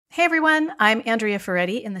Hey everyone, I'm Andrea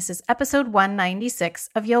Ferretti, and this is episode 196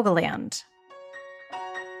 of Yogaland.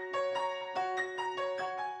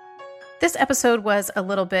 This episode was a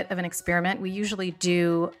little bit of an experiment. We usually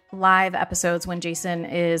do live episodes when Jason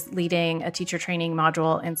is leading a teacher training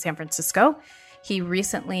module in San Francisco. He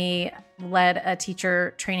recently led a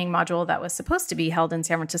teacher training module that was supposed to be held in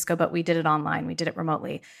San Francisco, but we did it online. We did it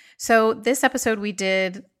remotely. So this episode we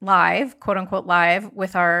did live, quote unquote live,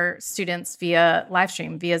 with our students via live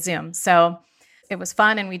stream, via Zoom. So it was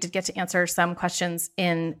fun, and we did get to answer some questions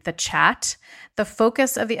in the chat. The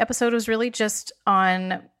focus of the episode was really just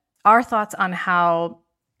on our thoughts on how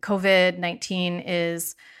COVID-19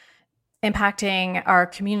 is impacting our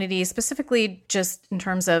community, specifically just in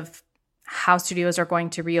terms of how studios are going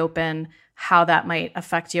to reopen, how that might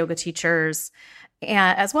affect yoga teachers,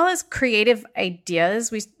 and as well as creative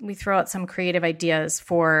ideas. We throw out some creative ideas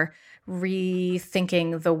for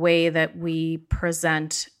rethinking the way that we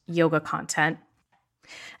present yoga content.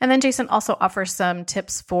 And then Jason also offers some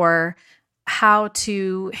tips for how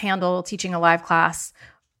to handle teaching a live class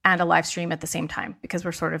and a live stream at the same time, because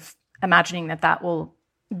we're sort of imagining that will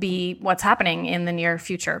be what's happening in the near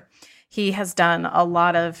future. He has done a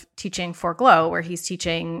lot of teaching for Glow, where he's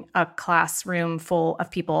teaching a classroom full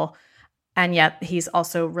of people, and yet he's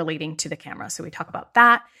also relating to the camera. So we talk about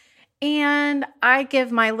that. And I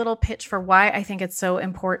give my little pitch for why I think it's so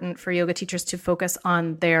important for yoga teachers to focus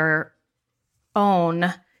on their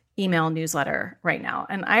own email newsletter right now.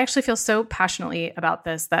 And I actually feel so passionately about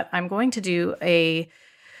this that I'm going to do an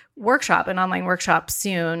online workshop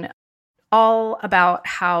soon, all about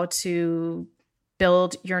how to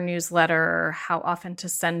build your newsletter, how often to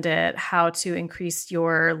send it, how to increase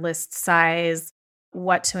your list size,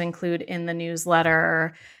 what to include in the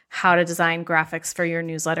newsletter, how to design graphics for your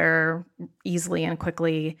newsletter easily and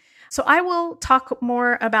quickly. So I will talk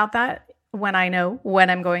more about that when I know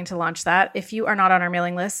when I'm going to launch that. If you are not on our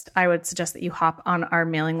mailing list, I would suggest that you hop on our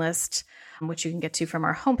mailing list, which you can get to from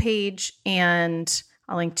our homepage, and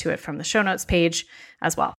I'll link to it from the show notes page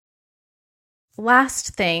as well.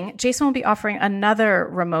 Last thing, Jason will be offering another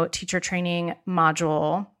remote teacher training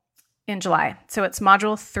module in July. So it's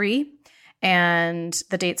module 3, and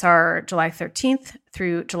the dates are July 13th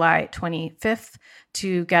through July 25th.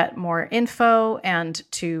 To get more info and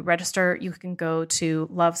to register, you can go to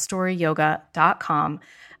lovestoryyoga.com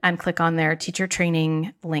and click on their teacher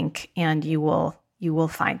training link, and you will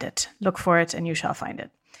find it. Look for it and you shall find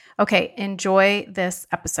it. Okay, enjoy this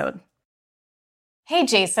episode. Hey,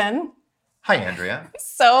 Jason. Hi, Andrea.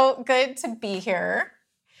 So good to be here.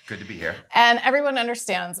 Good to be here. And everyone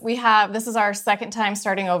understands this is our second time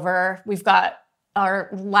starting over. We've got our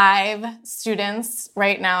live students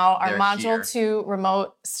right now, our Module 2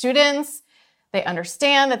 remote students. They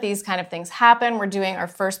understand that these kind of things happen. We're doing our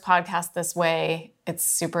first podcast this way. It's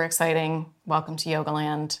super exciting. Welcome to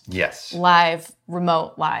Yogaland. Yes. Live,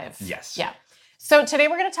 remote, live. Yes. Yeah. So today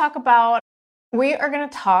we are going to talk about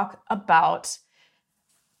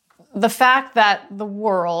the fact that the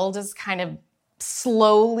world is kind of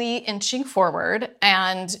slowly inching forward,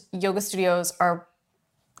 and yoga studios are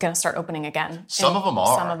going to start opening again. Some of them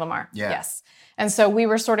are. Some of them are, yeah. Yes. And so we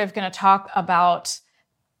were sort of going to talk about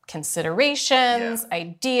considerations,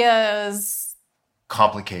 ideas.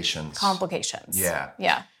 Complications.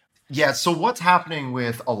 Yeah. Yeah, so what's happening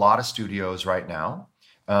with a lot of studios right now?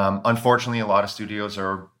 Unfortunately, a lot of studios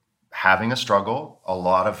are having a struggle. A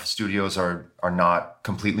lot of studios are not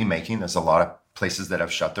completely making. There's a lot of places that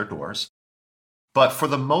have shut their doors. But for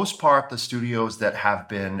the most part, the studios that have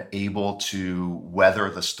been able to weather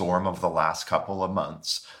the storm of the last couple of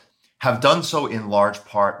months have done so in large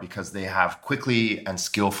part because they have quickly and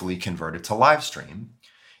skillfully converted to live stream.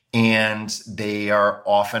 And they are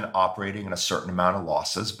often operating in a certain amount of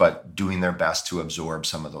losses, but doing their best to absorb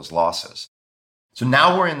some of those losses. So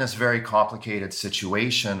now we're in this very complicated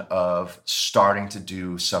situation of starting to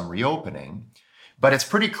do some reopening, but it's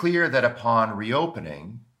pretty clear that upon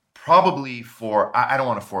reopening, probably I don't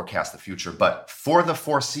want to forecast the future, but for the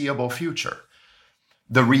foreseeable future,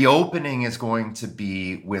 the reopening is going to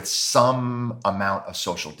be with some amount of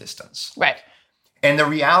social distance. Right. And the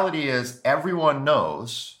reality is everyone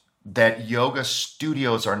knows that yoga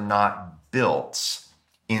studios are not built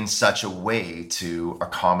in such a way to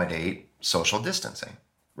accommodate social distancing,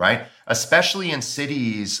 right? Especially in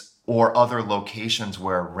cities or other locations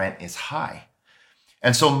where rent is high.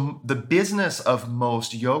 And so the business of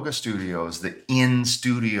most yoga studios, the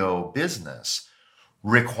in-studio business,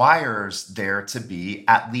 requires there to be,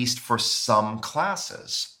 at least for some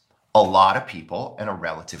classes, a lot of people in a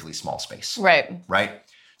relatively small space. Right. Right?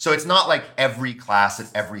 So it's not like every class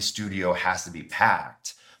at every studio has to be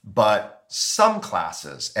packed, but some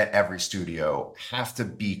classes at every studio have to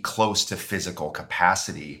be close to physical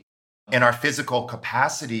capacity. And our physical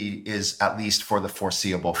capacity is, at least for the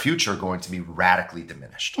foreseeable future, going to be radically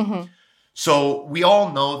diminished. So we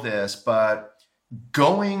all know this, but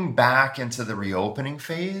going back into the reopening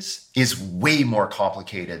phase is way more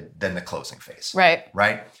complicated than the closing phase.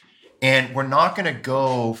 Right? And we're not going to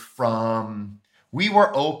go from we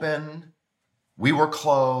were open, we were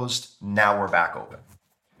closed, now we're back open.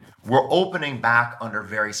 We're opening back under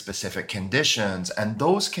very specific conditions, and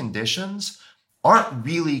those conditions aren't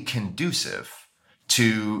really conducive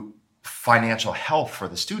to financial health for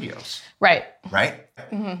the studios. Right.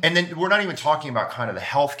 And then we're not even talking about kind of the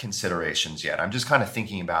health considerations yet. I'm just kind of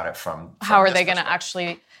thinking about it from how are they going to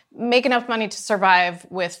actually make enough money to survive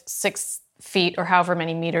with 6 feet or however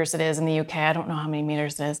many meters it is in the UK? I don't know how many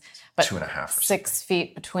meters it is, but 2.5. 6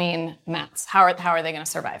 feet between mats. How are they going to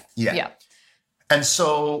survive? Yeah. And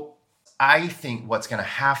so I think what's going to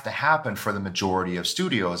happen for the majority of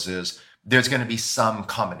studios is there's going to be some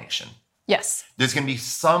combination. Yes. There's going to be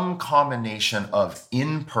some combination of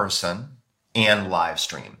in-person and live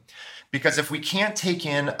stream. Because if we can't take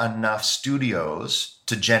in enough studios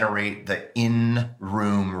to generate the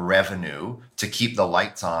in-room revenue to keep the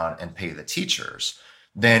lights on and pay the teachers,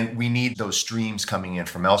 then we need those streams coming in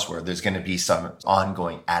from elsewhere. There's going to be some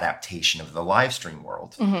ongoing adaptation of the live stream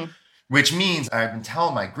world. Which means I've been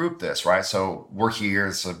telling my group this, right? So we're here,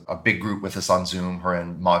 it's a big group with us on Zoom. We're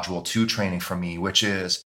in module 2 training for me, which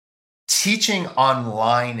is teaching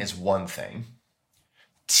online is one thing.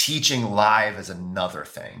 Teaching live is another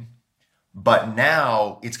thing. But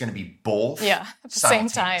now it's going to be both. Yeah, at the same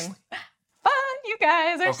time. Fun, you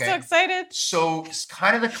guys are so excited. So it's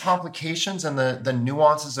kind of the complications and the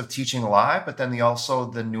nuances of teaching live, but then also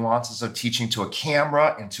the nuances of teaching to a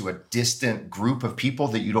camera and to a distant group of people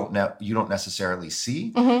that you don't necessarily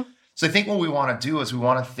see. So I think what we want to do is we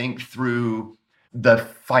want to think through the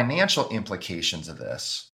financial implications of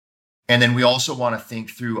this. And then we also want to think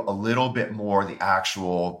through a little bit more the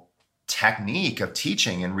actual technique of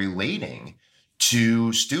teaching and relating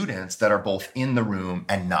to students that are both in the room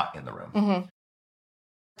and not in the room.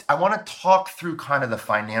 I want to talk through kind of the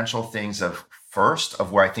financial things of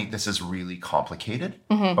where I think this is really complicated,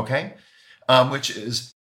 okay? Which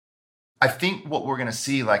is, I think what we're going to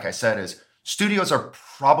see, like I said, is studios are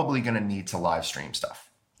probably going to need to live stream stuff.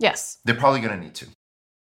 Yes. They're probably going to need to.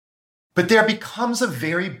 But there becomes a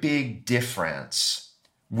very big difference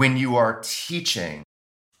when you are teaching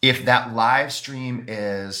if that live stream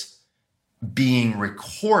is being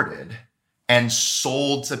recorded and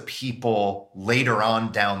sold to people later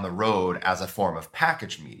on down the road as a form of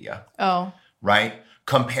package media. Right?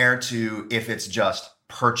 Compared to if it's just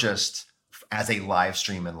purchased as a live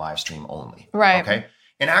stream and live stream only. Right. Okay.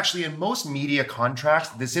 And actually, in most media contracts,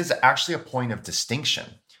 this is actually a point of distinction.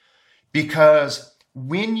 Because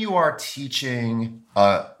when you are teaching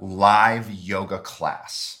a live yoga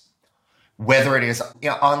class, whether it is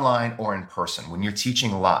online or in person, when you're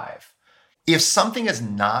teaching live, if something is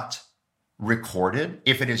not recorded,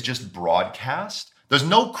 if it is just broadcast, there's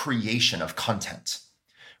no creation of content,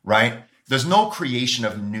 right? There's no creation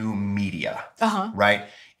of new media, right?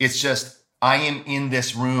 It's just, I am in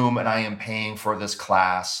this room and I am paying for this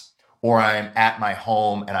class, or I'm at my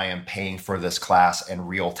home and I am paying for this class in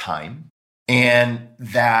real time. And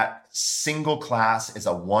that single class is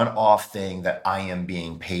a one-off thing that I am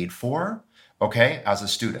being paid for, okay, as a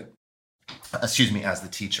student, as the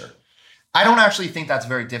teacher. I don't actually think that's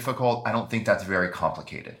very difficult. I don't think that's very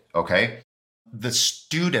complicated, okay? The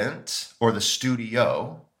student or the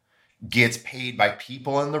studio gets paid by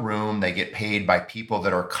people in the room. They get paid by people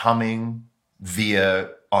that are coming via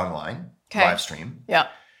online live stream. Yeah.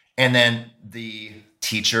 And then the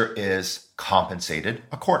teacher is compensated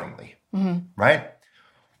accordingly, right?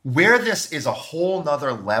 Where this is a whole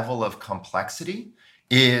nother level of complexity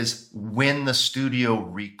is when the studio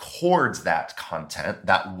records that content,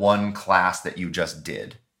 that one class that you just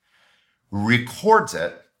did, records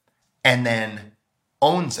it, and then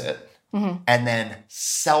owns it, and then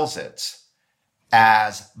sells it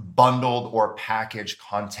as bundled or packaged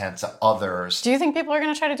content to others. Do you think people are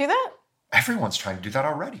going to try to do that? Everyone's trying to do that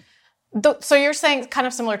already. So you're saying kind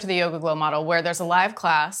of similar to the Yoga Glow model where there's a live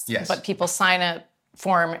class, but people sign a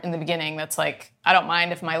form in the beginning that's like, I don't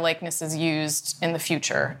mind if my likeness is used in the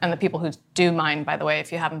future. And the people who do mind, by the way,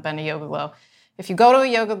 if you haven't been to Yoga Glow, if you go to a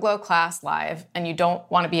Yoga Glow class live and you don't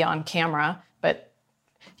want to be on camera, but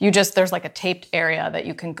there's like a taped area that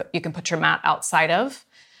you can put your mat outside of.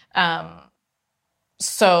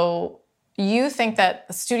 So you think that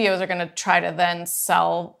the studios are going to try to then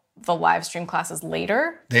sell the live stream classes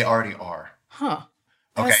later? They already are. I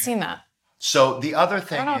haven't seen that. So the other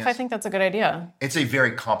thing I don't know if I think that's a good idea. It's a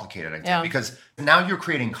very complicated idea because now you're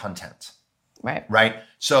creating content. Right.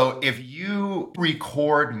 So if you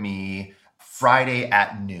record me Friday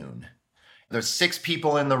at noon, there's 6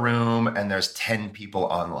 people in the room and there's 10 people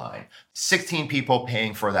online. 16 people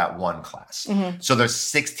paying for that one class. So there's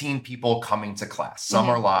 16 people coming to class. Some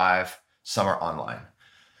are live, some are online.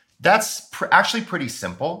 That's actually pretty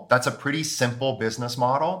simple. That's a pretty simple business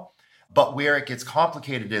model. But where it gets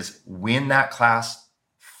complicated is when that class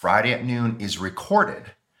Friday at noon is recorded.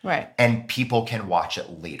 Right. And people can watch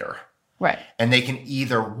it later. Right. And they can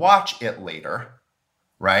either watch it later,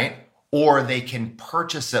 right? Or they can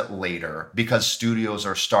purchase it later because studios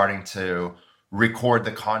are starting to record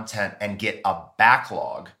the content and get a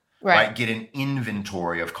backlog, right? Get an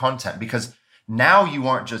inventory of content because now you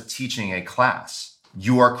aren't just teaching a class,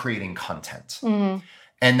 you are creating content.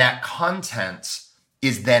 And that content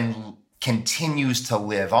is then continues to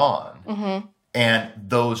live on and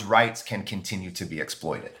those rights can continue to be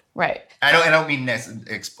exploited. Right. I don't mean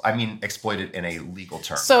I mean exploited in a legal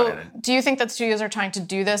term. So do you think that studios are trying to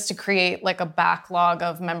do this to create like a backlog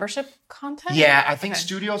of membership content? Yeah, I think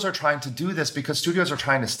studios are trying to do this because studios are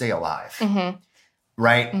trying to stay alive.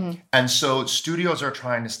 Right? And so studios are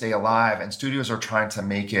trying to stay alive and studios are trying to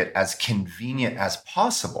make it as convenient as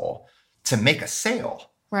possible to make a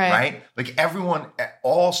sale. Right? Like everyone,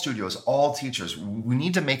 all studios, all teachers, we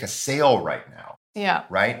need to make a sale right now. Yeah.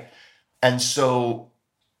 Right? And so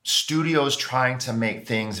studios trying to make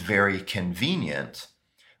things very convenient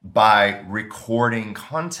by recording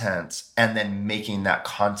content and then making that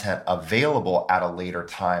content available at a later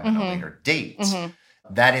time and a later date.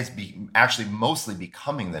 That is actually mostly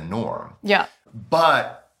becoming the norm. Yeah.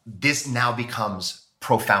 But this now becomes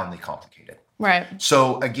profoundly complicated. Right.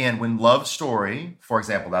 So again, when Love Story, for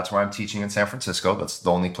example, that's where I'm teaching in San Francisco. That's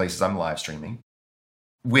the only places I'm live streaming.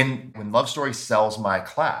 When Love Story sells my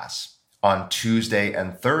class on Tuesday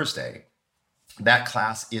and Thursday, that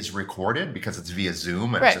class is recorded because it's via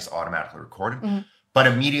Zoom and it's just automatically recorded. But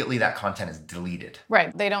immediately that content is deleted.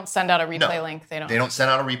 Right. They don't send out a replay link. They don't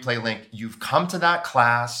send out a replay link. You've come to that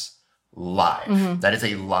class live. That is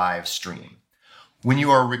a live stream. When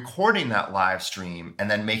you are recording that live stream and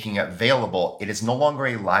then making it available, it is no longer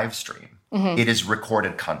a live stream. It is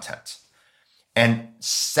recorded content. And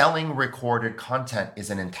selling recorded content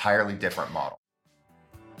is an entirely different model.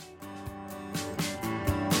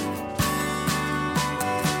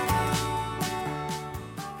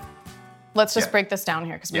 Let's just break this down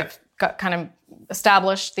here because we've got kind of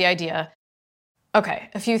established the idea. Okay,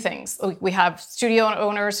 a few things. We have studio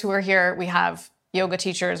owners who are here. We have yoga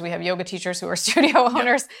teachers. We have yoga teachers who are studio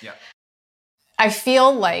owners. I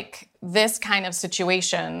feel like this kind of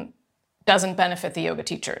situation doesn't benefit the yoga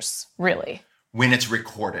teachers, really. When it's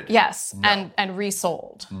recorded. Yes, no. and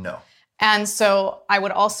resold. No. And so I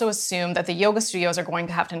would also assume that the yoga studios are going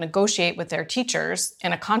to have to negotiate with their teachers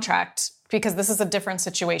in a contract because this is a different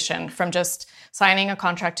situation from just signing a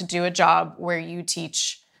contract to do a job where you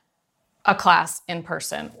teach a class in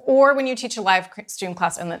person or when you teach a live stream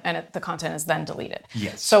class and the content is then deleted.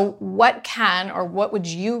 Yes. So what would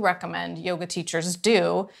you recommend yoga teachers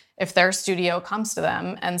do if their studio comes to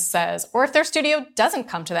them and says, or if their studio doesn't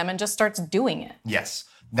come to them and just starts doing it? Yes.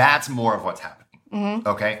 That's more of what's happening.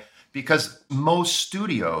 Okay. Because most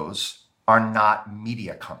studios are not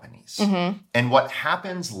media companies. And what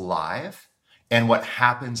happens live and what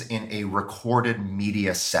happens in a recorded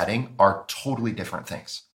media setting are totally different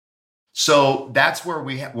things. So that's where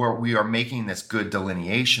we are making this good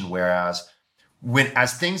delineation. Whereas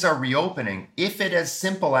as things are reopening, if it is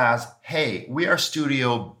simple as, hey, we are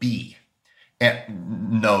Studio B.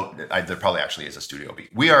 And no, there probably actually is a Studio B.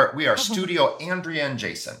 We are Studio Andrea and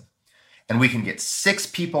Jason. And we can get 6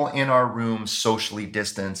 people in our room socially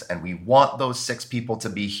distanced, and we want those 6 people to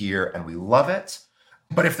be here, and we love it.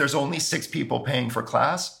 But if there's only 6 people paying for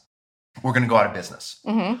class, we're going to go out of business.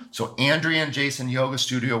 So Andrea and Jason Yoga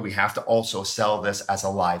Studio, we have to also sell this as a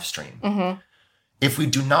live stream. If we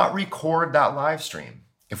do not record that live stream,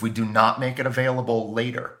 if we do not make it available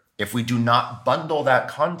later, if we do not bundle that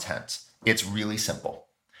content, it's really simple.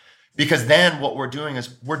 Because then what we're doing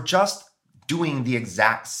is we're just doing the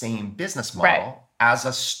exact same business model as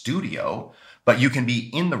a studio, but you can be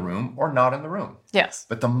in the room or not in the room. Yes.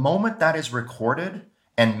 But the moment that is recorded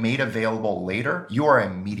and made available later, you are a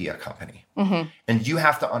media company. And you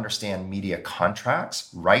have to understand media contracts,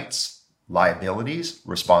 rights, liabilities,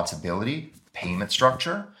 responsibility, payment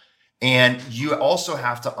structure. And you also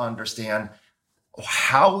have to understand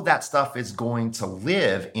how that stuff is going to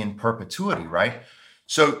live in perpetuity, right?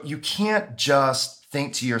 So you can't just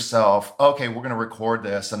think to yourself, okay, we're going to record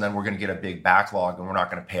this and then we're going to get a big backlog and we're not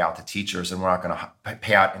going to pay out the teachers and we're not going to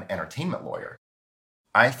pay out an entertainment lawyer.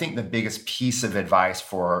 I think the biggest piece of advice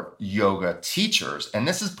for yoga teachers, and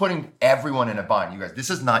this is putting everyone in a bind, you guys, this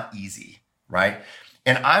is not easy, right?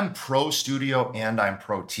 And I'm pro studio and I'm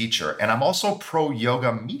pro teacher, and I'm also pro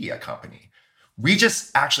yoga media company. We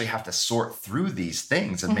just actually have to sort through these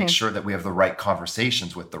things and make sure that we have the right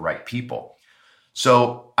conversations with the right people.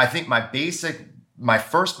 So I think my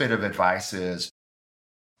first bit of advice is,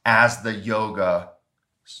 as the yoga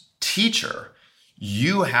teacher,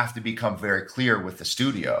 you have to become very clear with the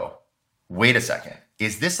studio. Wait a second,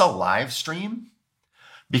 is this a live stream?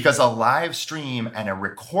 Because a live stream and a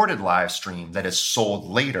recorded live stream that is sold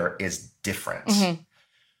later is different.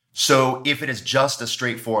 So if it is just a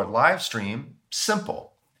straightforward live stream,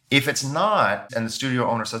 simple. If it's not, and the studio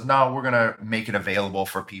owner says, no, we're going to make it available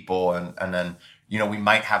for people. And then, we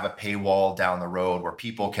might have a paywall down the road where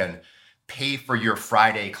people can pay for your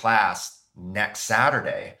Friday class next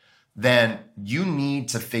Saturday. Then you need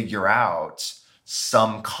to figure out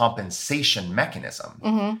some compensation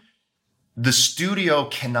mechanism. The studio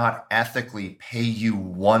cannot ethically pay you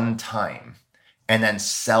one time and then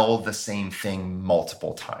sell the same thing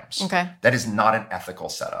multiple times. Okay. That is not an ethical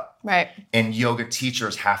setup. Right. And yoga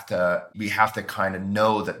teachers have to kind of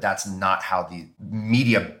know that that's not how the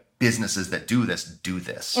media businesses that do this.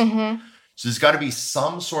 So there's got to be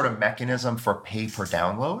some sort of mechanism for pay per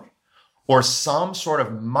download or some sort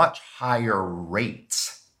of much higher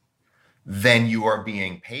rate than you are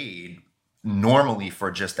being paid normally for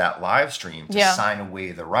just that live stream to sign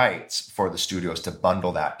away the rights for the studios to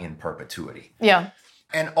bundle that in perpetuity. Yeah.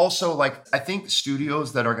 And also, I think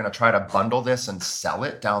studios that are going to try to bundle this and sell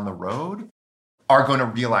it down the road are going to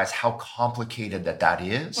realize how complicated that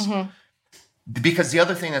is. Because the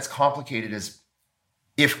other thing that's complicated is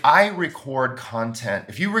if I record content,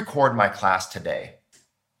 if you record my class today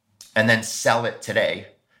and then sell it today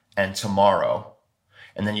and tomorrow,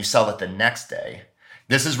 and then you sell it the next day,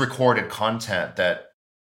 this is recorded content that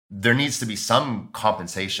there needs to be some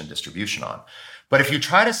compensation distribution on. But if you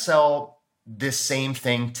try to sell this same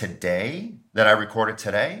thing today that I recorded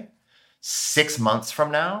today, 6 months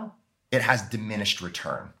from now, it has diminished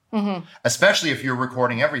return, especially if you're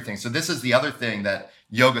recording everything. So this is the other thing that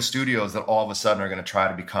yoga studios that all of a sudden are going to try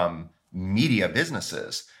to become media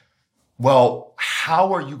businesses. Well,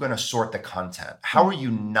 how are you going to sort the content? How are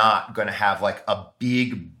you not going to have a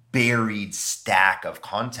big buried stack of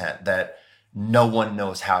content that no one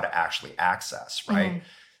knows how to actually access, right?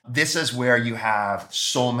 This is where you have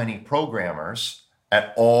so many programmers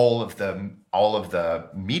at all of the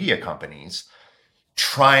media companies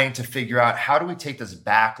trying to figure out how do we take this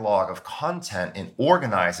backlog of content and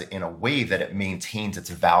organize it in a way that it maintains its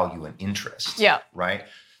value and interest. Yeah. Right?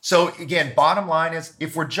 So again, bottom line is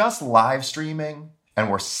if we're just live streaming and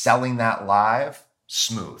we're selling that live,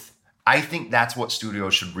 smooth. I think that's what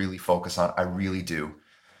studios should really focus on. I really do.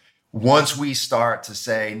 Once we start to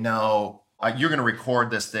say, no, you're going to record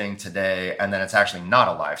this thing today, and then it's actually not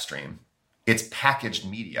a live stream, it's packaged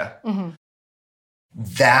media.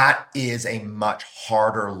 That is a much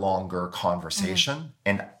harder, longer conversation.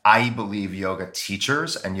 And I believe yoga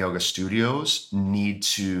teachers and yoga studios need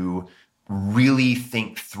to really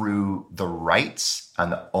think through the rights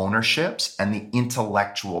and the ownerships and the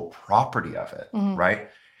intellectual property of it, right?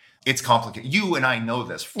 It's complicated. You and I know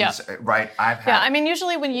this, right?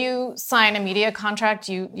 Usually when you sign a media contract,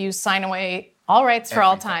 you sign away all rights for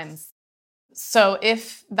all times. So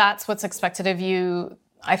if that's what's expected of you,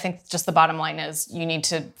 I think just the bottom line is you need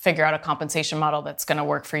to figure out a compensation model that's going to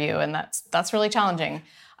work for you. And that's really challenging.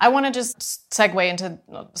 I want to just segue into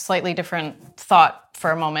a slightly different thought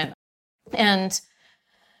for a moment. And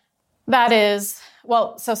that is,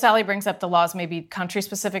 so Sally brings up the laws may be country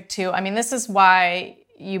specific too. I mean, this is why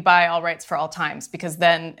you buy all rights for all times, because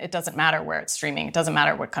then it doesn't matter where it's streaming. It doesn't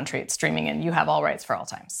matter what country it's streaming in. You have all rights for all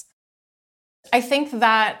times. I think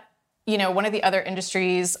that, one of the other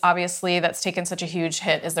industries, obviously, that's taken such a huge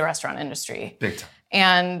hit is the restaurant industry. Big time.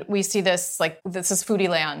 And we see this, this is Foodie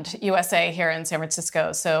Land, USA here in San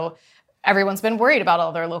Francisco. So everyone's been worried about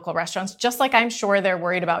all their local restaurants, just like I'm sure they're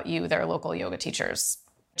worried about you, their local yoga teachers,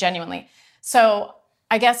 genuinely. So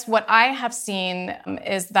I guess what I have seen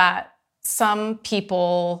is that some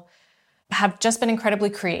people have just been incredibly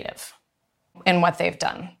creative in what they've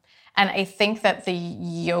done. And I think that the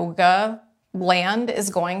yoga land is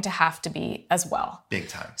going to have to be as well. Big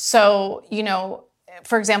time. So,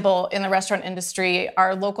 for example, in the restaurant industry,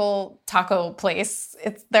 our local taco place,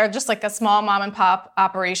 they're just like a small mom and pop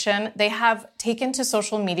operation. They have taken to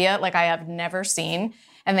social media like I have never seen.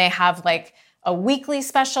 And they have a weekly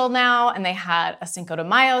special now, and they had a Cinco de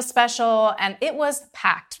Mayo special, and it was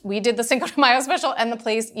packed. We did the Cinco de Mayo special, and the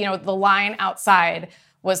place, the line outside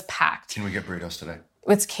was packed. Can we get burritos today?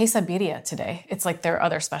 It's quesabirria today. It's like their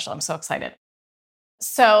other special. I'm so excited.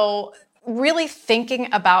 So really thinking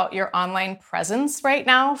about your online presence right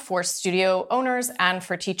now for studio owners and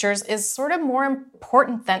for teachers is sort of more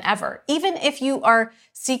important than ever. Even if you are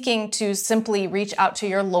seeking to simply reach out to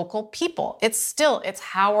your local people, it's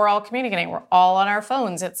how we're all communicating. We're all on our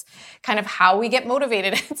phones. It's kind of how we get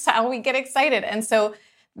motivated. It's how we get excited. And so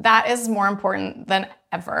that is more important than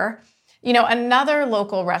ever. Another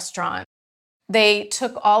local restaurant, they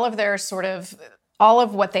took all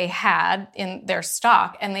of what they had in their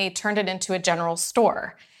stock and they turned it into a general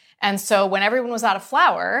store. And so when everyone was out of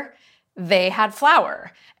flour, they had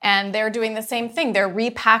flour. And they're doing the same thing. They're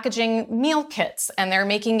repackaging meal kits and they're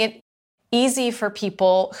making it easy for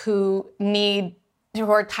people who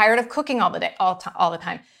are tired of cooking all the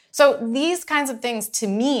time. So these kinds of things to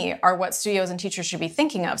me are what studios and teachers should be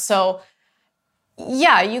thinking of. So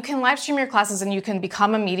yeah, you can live stream your classes and you can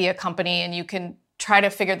become a media company and you can try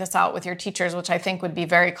to figure this out with your teachers, which I think would be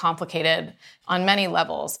very complicated on many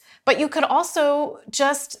levels. But you could also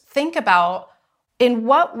just think about in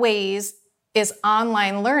what ways is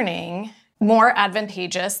online learning more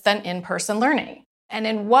advantageous than in-person learning? And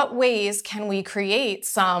in what ways can we create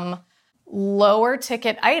some lower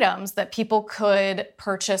ticket items that people could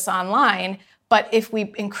purchase online? But if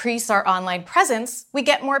we increase our online presence, we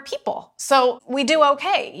get more people. So we do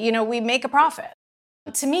okay. We make a profit.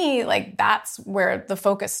 To me, that's where the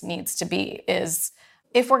focus needs to be is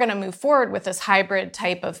if we're going to move forward with this hybrid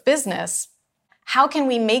type of business, how can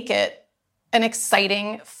we make it an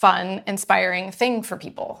exciting, fun, inspiring thing for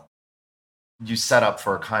people? You set up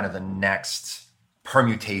for kind of the next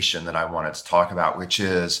permutation that I wanted to talk about, which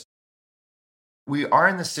is we are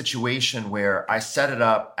in the situation where I set it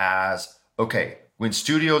up as, okay, when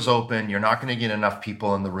studios open, you're not going to get enough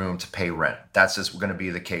people in the room to pay rent. That's just going to be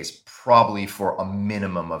the case probably for a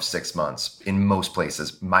minimum of 6 months. In most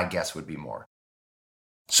places, my guess would be more.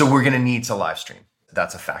 So we're going to need to live stream.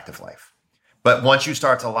 That's a fact of life. But once you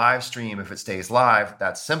start to live stream, if it stays live,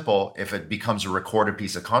 that's simple. If it becomes a recorded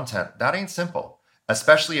piece of content, that ain't simple.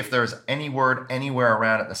 Especially if there's any word anywhere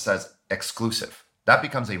around it that says exclusive. That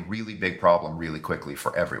becomes a really big problem really quickly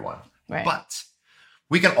for everyone. Right. But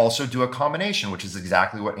we can also do a combination, which is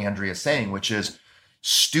exactly what Andrea is saying, which is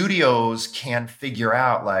studios can figure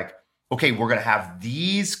out okay, we're going to have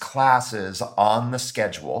these classes on the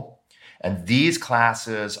schedule, and these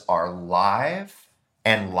classes are live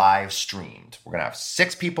and live streamed. We're going to have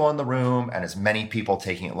 6 people in the room and as many people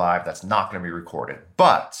taking it live. That's not going to be recorded.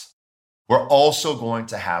 But we're also going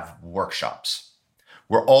to have workshops.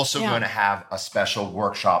 We're also going to have a special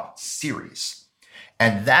workshop series.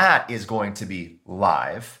 And that is going to be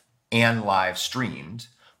live and live streamed.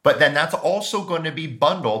 But then that's also going to be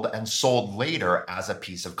bundled and sold later as a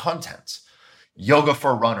piece of content. Yoga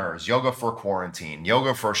for runners, yoga for quarantine,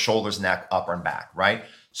 yoga for shoulders, neck, upper and back, right?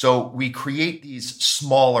 So we create these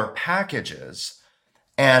smaller packages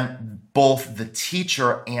and both the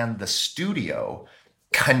teacher and the studio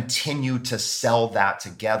continue to sell that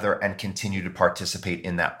together and continue to participate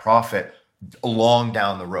in that profit long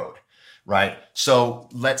down the road. Right. So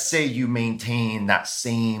let's say you maintain that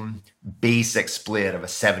same basic split of a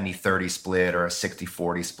 70-30 split or a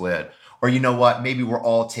 60-40 split, or you know what, maybe we're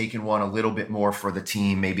all taking one a little bit more for the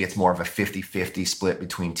team. Maybe it's more of a 50-50 split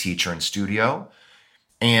between teacher and studio.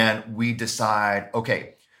 And we decide,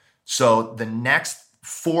 okay, so the next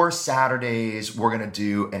 4 Saturdays, we're going to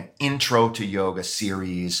do an intro to yoga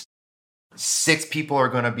series. 6 people are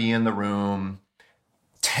going to be in the room.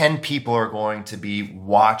 10 people are going to be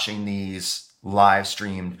watching these live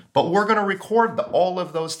streamed, but we're going to record all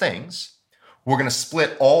of those things. We're going to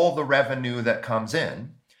split all the revenue that comes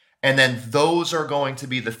in. And then those are going to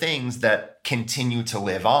be the things that continue to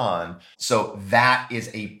live on. So that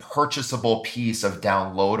is a purchasable piece of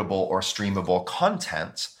downloadable or streamable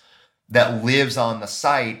content that lives on the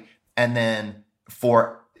site. And then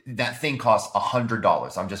for that thing costs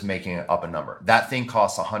 $100. I'm just making up a number. That thing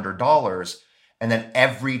costs $100. And then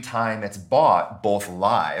every time it's bought, both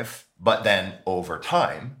live, but then over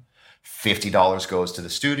time, $50 goes to the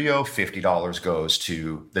studio, $50 goes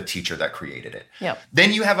to the teacher that created it. Yep.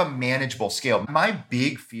 Then you have a manageable scale. My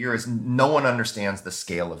big fear is no one understands the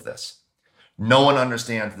scale of this. No one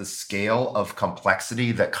understands the scale of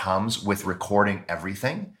complexity that comes with recording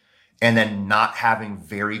everything and then not having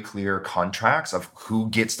very clear contracts of who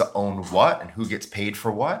gets to own what and who gets paid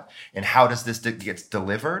for what and how does this get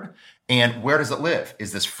delivered and where does it live?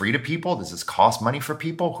 Is this free to people? Does this cost money for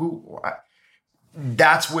people?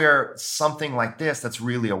 that's where something like this, that's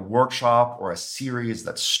really a workshop or a series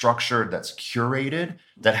that's structured, that's curated,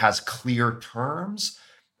 that has clear terms,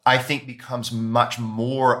 I think becomes much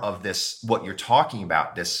more of this, what you're talking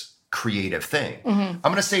about, this creative thing. I'm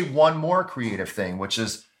going to say one more creative thing, which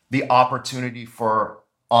is the opportunity for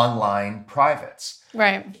online privates.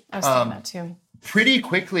 Right. I was thinking that too. Pretty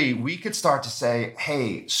quickly, we could start to say,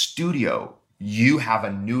 hey, studio, you have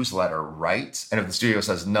a newsletter, right? And if the studio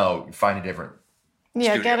says no, you find a different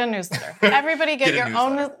studio. Get a newsletter. Everybody get your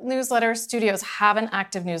own newsletter. Studios have an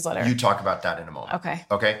active newsletter. You talk about that in a moment.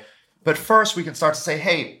 Okay. But first, we can start to say,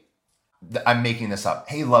 hey, I'm making this up.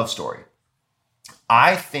 Hey, Love Story.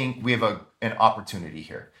 I think we have an opportunity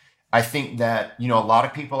here. I think that, a lot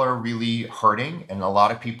of people are really hurting and a lot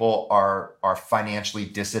of people are financially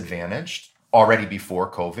disadvantaged already before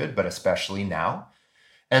COVID, but especially now.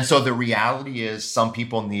 And so the reality is some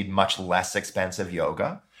people need much less expensive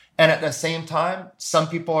yoga. And at the same time, some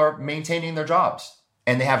people are maintaining their jobs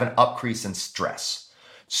and they have an increase in stress.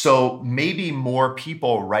 So maybe more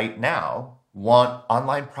people right now want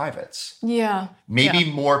online privates. Yeah. Maybe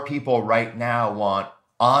more people right now want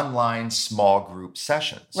online small group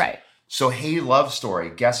sessions. Right. So, hey, Love Story,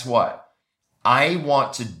 guess what? I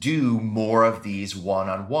want to do more of these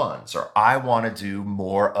one-on-ones, or I want to do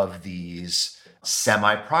more of these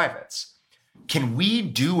semi-privates. Can we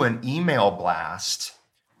do an email blast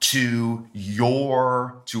to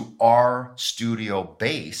our studio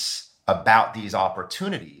base about these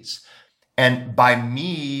opportunities? And by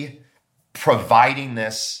me providing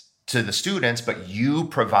this to the students, but you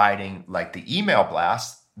providing like the email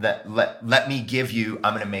blast that let me give you,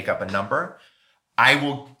 I'm going to make up a number. I'm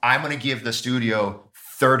going to give the studio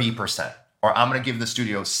 30%, or I'm going to give the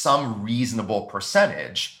studio some reasonable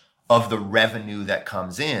percentage of the revenue that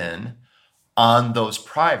comes in on those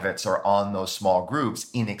privates or on those small groups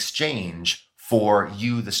in exchange for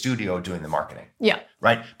you, the studio, doing the marketing. Yeah.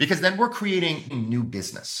 Right? Because then we're creating a new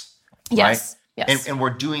business. Yes. Right? Yes. And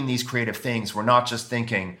we're doing these creative things. We're not just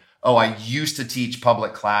thinking, oh, I used to teach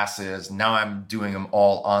public classes. Now I'm doing them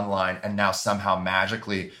all online. And now somehow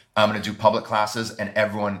magically I'm going to do public classes and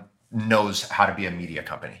everyone knows how to be a media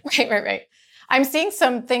company. Right. I'm seeing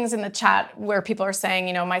some things in the chat where people are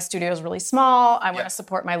saying, my studio is really small. I want to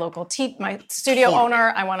support my local my studio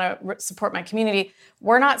owner. I want to support my community.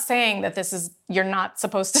 We're not saying that you're not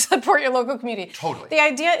supposed to support your local community. Totally. The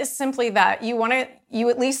idea is simply that you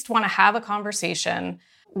at least want to have a conversation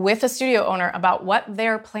with a studio owner about what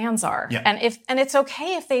their plans are. Yeah. And it's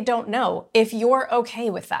okay if they don't know, if you're okay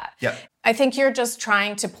with that. Yeah. I think you're just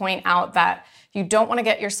trying to point out that you don't want to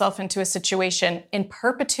get yourself into a situation in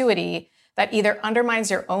perpetuity that either undermines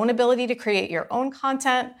your own ability to create your own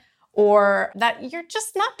content or that you're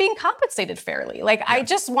just not being compensated fairly. I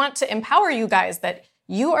just want to empower you guys that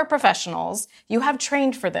you are professionals. You have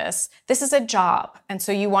trained for this. This is a job. And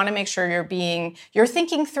so you want to make sure you're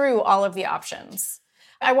thinking through all of the options.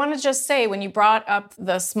 I want to just say, when you brought up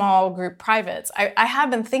the small group privates, I have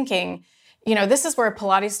been thinking, this is where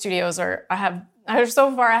Pilates studios are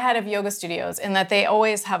so far ahead of yoga studios in that they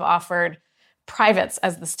always have offered privates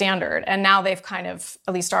as the standard. And now they've kind of,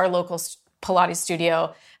 at least our local Pilates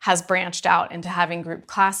studio has branched out into having group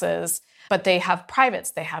classes, but they have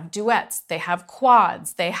privates, they have duets, they have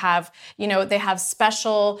quads, they have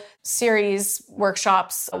special series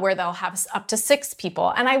workshops where they'll have up to 6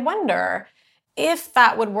 people. And I wonder if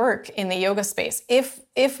that would work in the yoga space,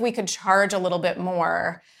 if we could charge a little bit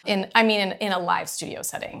more in a live studio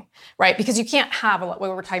setting, right? Because you can't have what we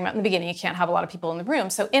were talking about in the beginning, you can't have a lot of people in the room.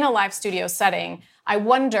 So in a live studio setting, I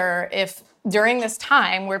wonder if during this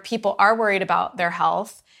time where people are worried about their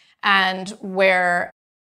health and where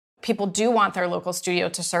people do want their local studio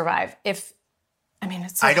to survive, it's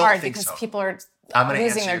so hard because people are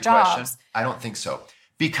losing their jobs. Question. I don't think so.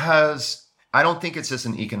 Because I don't think it's just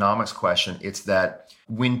an economics question. It's that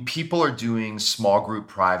when people are doing small group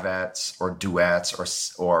privates or duets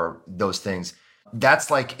or those things,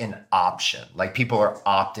 that's like an option. Like people are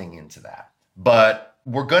opting into that. But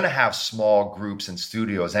we're going to have small groups and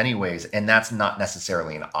studios anyways, and that's not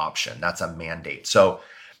necessarily an option. That's a mandate. So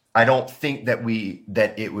I don't think that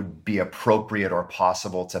it would be appropriate or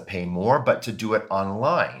possible to pay more, but to do it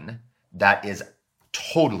online, that is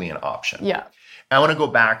totally an option. Yeah. I want to go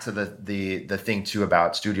back to the thing too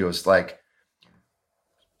about studios. Like,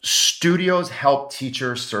 studios help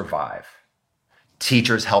teachers survive.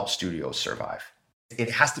 Teachers help studios survive. It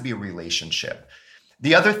has to be a relationship.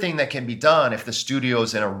 The other thing that can be done if the studio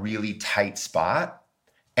is in a really tight spot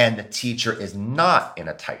and the teacher is not in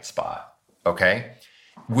a tight spot, okay,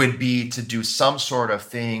 would be to do some sort of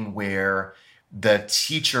thing where the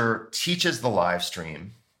teacher teaches the live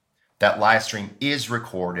stream. That live stream is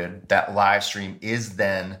recorded. That live stream is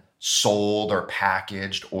then sold or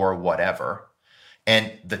packaged or whatever.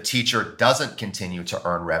 And the teacher doesn't continue to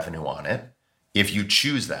earn revenue on it if you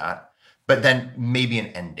choose that, but then maybe an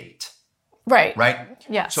end date. Right. Right?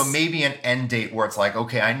 Yes. So maybe an end date where it's like,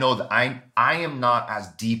 okay, I know that I am not as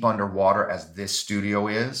deep underwater as this studio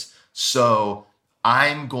is. So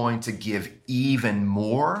I'm going to give even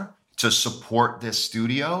more to support this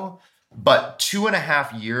studio. But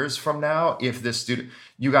 2.5 years from now, if this studio,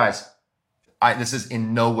 you guys, this is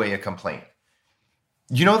in no way a complaint.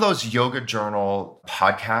 You know those Yoga Journal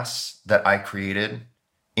podcasts that I created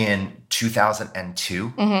in 2002?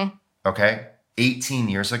 Mm-hmm. Okay. 18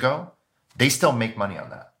 years ago, they still make money on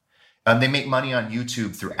that. They make money on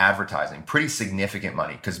YouTube through advertising, pretty significant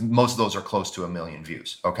money, because most of those are close to 1 million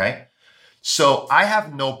views. Okay. So I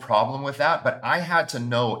have no problem with that, but I had to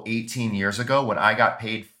know 18 years ago when I got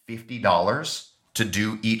paid $50 to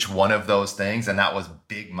do each one of those things, and that was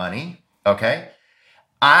big money. Okay.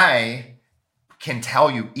 I can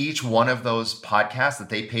tell you each one of those podcasts that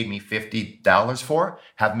they paid me $50 for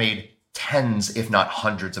have made tens, if not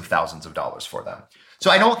hundreds of thousands of dollars for them.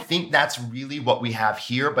 So I don't think that's really what we have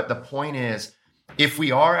here. But the point is, if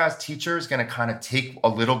we are as teachers going to kind of take a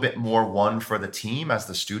little bit more one for the team as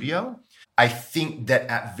the studio, I think that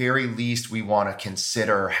at very least we want to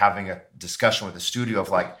consider having a discussion with the studio of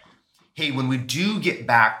like, hey, when we do get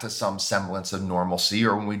back to some semblance of normalcy,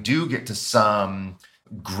 or when we do get to some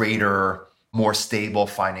greater, more stable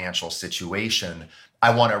financial situation,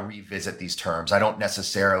 I want to revisit these terms. I don't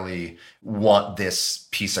necessarily want this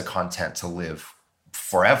piece of content to live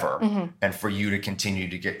forever and for you to continue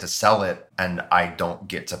to get to sell it and I don't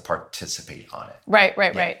get to participate on it.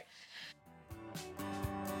 Right.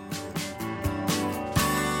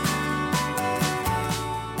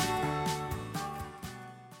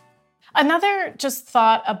 Another just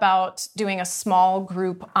thought about doing a small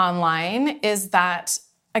group online is that,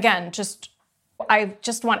 again, I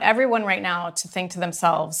just want everyone right now to think to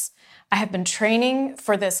themselves, I have been training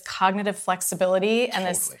for this cognitive flexibility and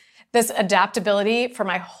this adaptability for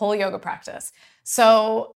my whole yoga practice.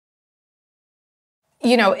 So,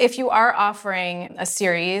 if you are offering a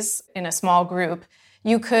series in a small group,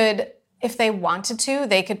 you could, if they wanted to,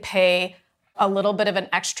 they could pay a little bit of an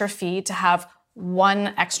extra fee to have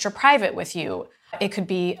one extra private with you. It could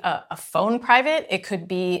be a phone private. It could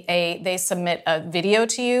be they submit a video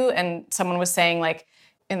to you. And someone was saying, like,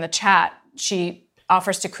 in the chat, she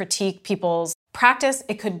offers to critique people's practice.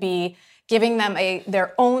 It could be giving them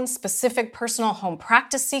their own specific personal home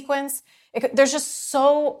practice sequence. There's just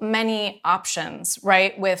so many options,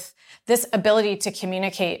 right? With this ability to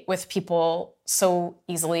communicate with people so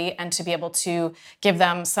easily and to be able to give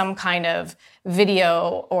them some kind of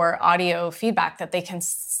video or audio feedback that they can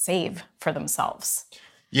save for themselves.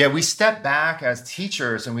 Yeah, we step back as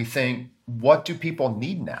teachers and we think, what do people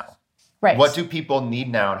need now? Right. What do people need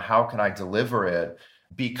now and how can I deliver it?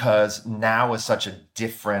 Because now is such a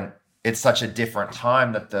different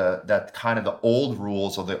time that kind of the old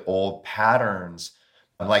rules or the old patterns,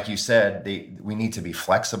 like you said, we need to be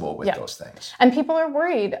flexible with those things. And people are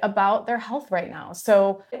worried about their health right now.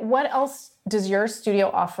 So what else does your studio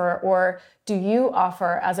offer, or do you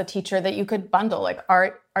offer as a teacher that you could bundle? Like,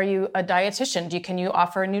 are you a dietitian? Can you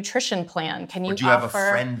offer a nutrition plan? Or do you have a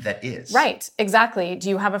friend that is? Right, exactly. Do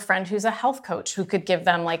you have a friend who's a health coach who could give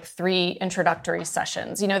them like 3 introductory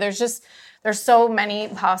sessions? There's so many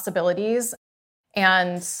possibilities.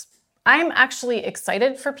 And I'm actually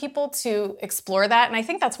excited for people to explore that. And I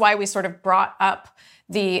think that's why we sort of brought up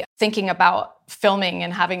the thinking about filming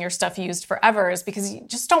and having your stuff used forever, is because you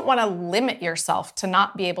just don't want to limit yourself to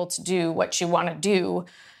not be able to do what you want to do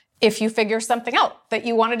if you figure something out that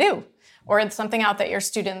you want to do, or it's something out that your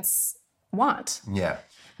students want. Yeah.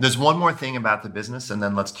 There's one more thing about the business, and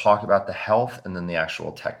then let's talk about the health and then the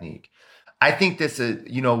actual technique. I think this is,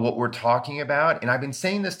 what we're talking about, and I've been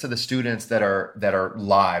saying this to the students that are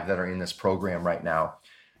live, that are in this program right now.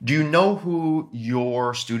 Do you know who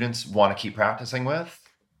your students want to keep practicing with?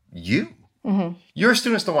 You. Mm-hmm. Your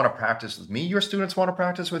students don't want to practice with me. Your students want to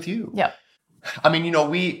practice with you. Yeah. I mean,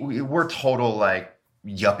 we're total like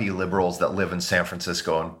yuppie liberals that live in San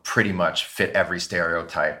Francisco and pretty much fit every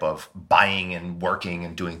stereotype of buying and working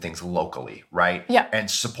and doing things locally, right? Yeah. And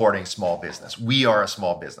supporting small business. We are a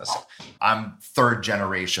small business. I'm 3rd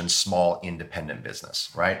generation small independent business,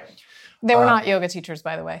 right? They were not yoga teachers,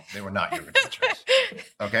 by the way. They were not yoga teachers.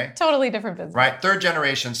 Okay? Totally different business. Right? 3rd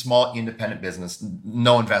generation small independent business,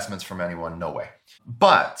 no investments from anyone, no way.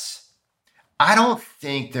 But I don't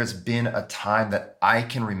think there's been a time that I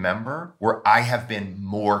can remember where I have been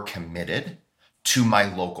more committed to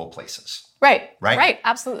my local places. Right.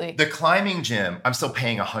 Absolutely. The climbing gym, I'm still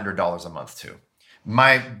paying $100 a month to.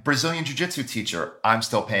 My Brazilian Jiu-Jitsu teacher, I'm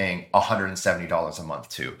still paying $170 a month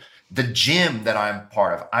to. The gym that I'm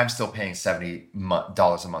part of, I'm still paying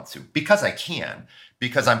 $70 a month to because I can,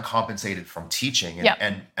 because I'm compensated from teaching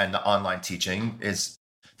and the online teaching is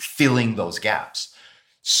filling those gaps.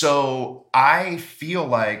 So I feel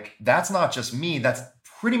like that's not just me, that's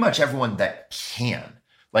pretty much everyone that can.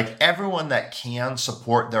 Like everyone that can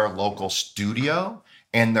support their local studio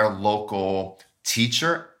and their local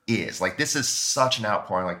teacher is. Like this is such an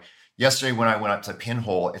outpouring. Like yesterday when I went up to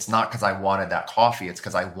Pinhole, it's not because I wanted that coffee, it's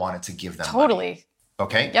because I wanted to give them money.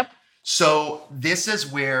 Okay? Yep. So this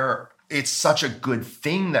is where it's such a good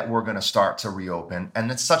thing that we're going to start to reopen.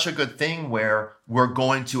 And it's such a good thing where we're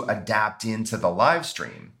going to adapt into the live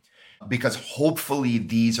stream because hopefully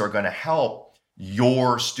these are going to help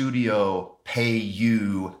your studio pay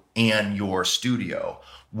you and your studio.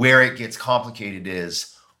 Where it gets complicated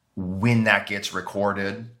is when that gets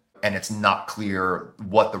recorded and it's not clear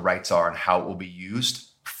what the rights are and how it will be used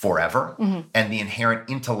forever and the inherent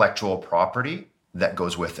intellectual property that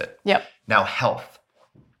goes with it. Yep. Now, health.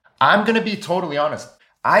 I'm going to be totally honest.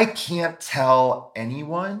 I can't tell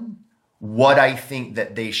anyone what I think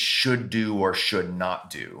that they should do or should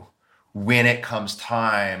not do when it comes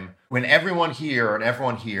time, when everyone here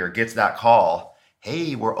gets that call,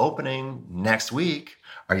 hey, we're opening next week.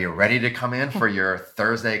 Are you ready to come in for your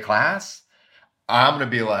Thursday class? I'm going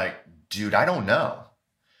to be like, dude, I don't know.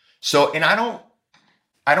 So, and I don't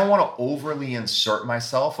want to overly insert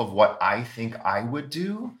myself of what I think I would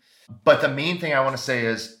do. But the main thing I want to say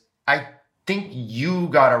is, I think you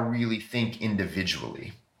got to really think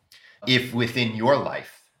individually. If within your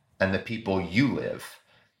life and the people you live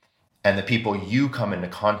and the people you come into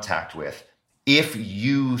contact with, if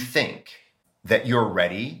you think that you're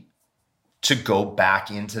ready to go back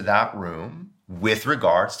into that room with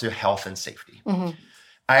regards to health and safety.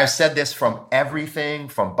 I have said this from everything,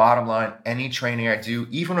 from bottom line, any training I do,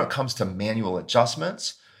 even when it comes to manual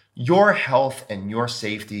adjustments, your health and your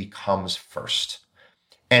safety comes first.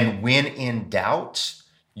 And when in doubt,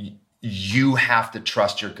 you have to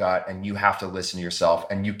trust your gut and you have to listen to yourself.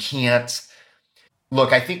 And you can't,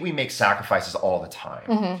 look, I think we make sacrifices all the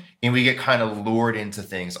time and we get kind of lured into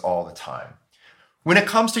things all the time. When it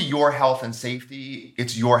comes to your health and safety,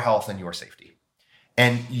 it's your health and your safety.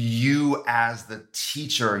 And you as the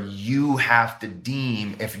teacher, you have to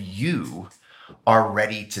deem if you are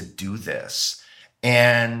ready to do this.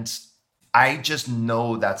 And I just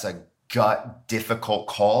know that's a gut difficult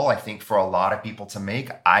call, I think, for a lot of people to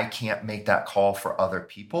make. I can't make that call for other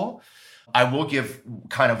people. I will give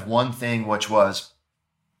kind of one thing, which was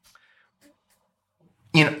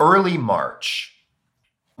in early March,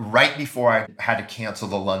 right before I had to cancel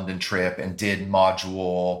the London trip and did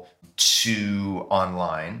module 2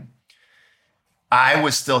 online, I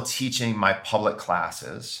was still teaching my public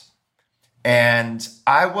classes. And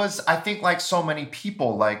I think like so many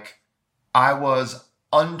people, like I was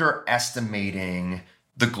underestimating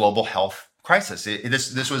the global health crisis.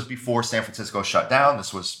 This was before San Francisco shut down.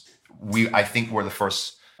 I think we're the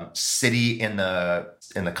first city in the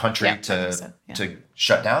country to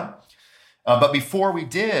shut down. But before we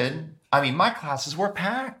did, I mean, my classes were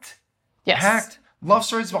packed. Yes. Packed. Love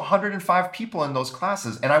Stories of 105 people in those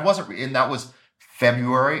classes. And that was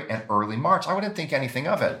February and early March. I wouldn't think anything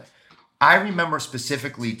of it. I remember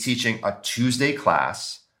specifically teaching a Tuesday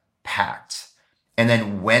class packed. And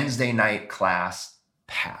then Wednesday night class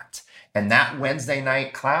packed. And that Wednesday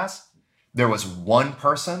night class, there was one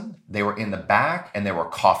person, they were in the back and they were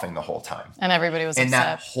coughing the whole time. And everybody was upset. And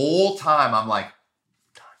that whole time I'm like,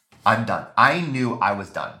 I'm done. I knew I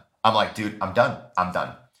was done. I'm like, dude, I'm done. I'm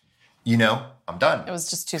done. It was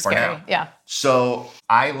just too scary. Now. Yeah. So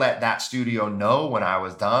I let that studio know when I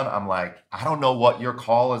was done. I'm like, I don't know what your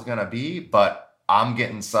call is going to be, but I'm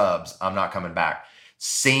getting subs. I'm not coming back.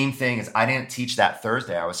 Same thing as I didn't teach that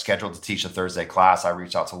Thursday. I was scheduled to teach a Thursday class. I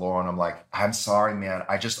reached out to Laura and I'm like, I'm sorry, man.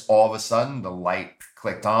 I just all of a sudden the light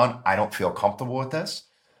clicked on. I don't feel comfortable with this.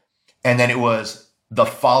 And then it was the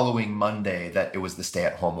following Monday that it was the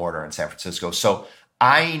stay-at-home order in San Francisco. So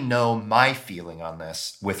I know my feeling on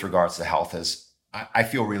this with regards to health is I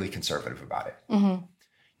feel really conservative about it.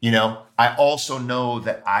 I also know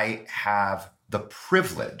that I have the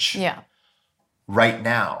privilege right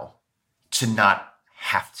now to not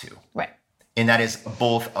have to. Right. And that is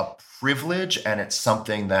both a privilege and it's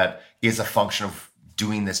something that is a function of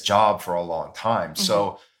doing this job for a long time.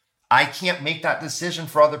 So I can't make that decision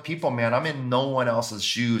for other people, man. I'm in no one else's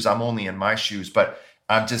shoes. I'm only in my shoes. But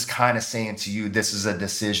I'm just kind of saying to you, this is a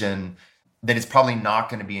decision that it's probably not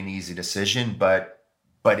going to be an easy decision, but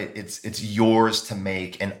it's yours to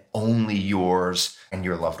make, and only yours and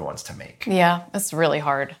your loved ones to make. Yeah, it's really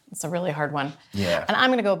hard. It's a really hard one. Yeah. And I'm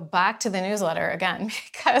going to go back to the newsletter again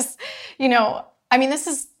because, this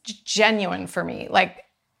is genuine for me. Like,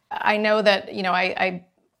 I know that, I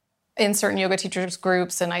in certain yoga teachers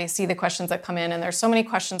groups, and I see the questions that come in, and there's so many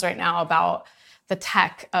questions right now about the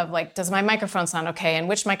tech of like, does my microphone sound okay? And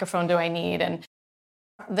which microphone do I need? And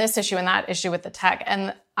this issue and that issue with the tech.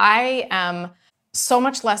 And I am so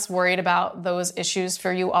much less worried about those issues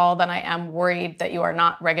for you all than I am worried that you are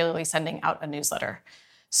not regularly sending out a newsletter.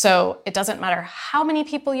 So it doesn't matter how many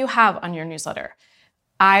people you have on your newsletter.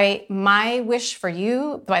 My wish for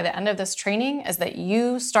you by the end of this training is that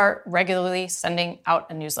you start regularly sending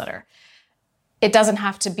out a newsletter. It doesn't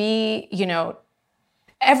have to be,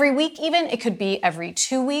 every week even. It could be every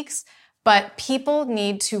 2 weeks, but people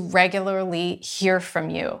need to regularly hear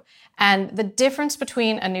from you. And the difference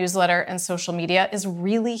between a newsletter and social media is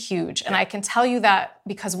really huge. And I can tell you that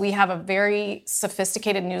because we have a very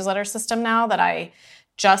sophisticated newsletter system now that I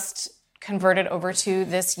just converted over to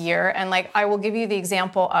this year. And like, I will give you the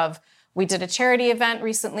example of, we did a charity event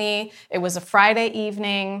recently. It was a Friday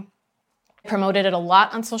evening. I promoted it a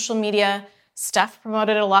lot on social media. Steph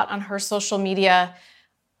promoted it a lot on her social media.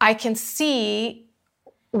 I can see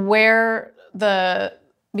where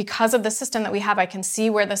because of the system that we have, I can see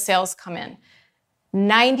where the sales come in.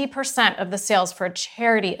 90% of the sales for a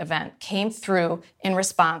charity event came through in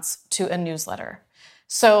response to a newsletter.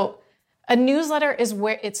 So a newsletter is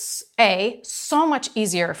where it's so much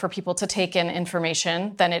easier for people to take in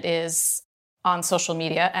information than it is on social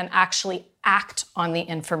media and actually act on the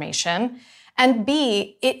information. And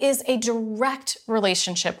B, it is a direct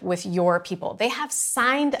relationship with your people. They have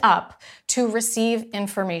signed up to receive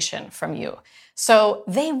information from you. So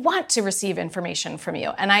they want to receive information from you.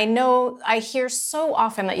 And I hear so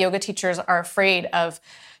often that yoga teachers are afraid of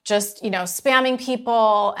just, spamming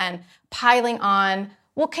people and piling on.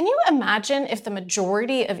 Well, can you imagine if the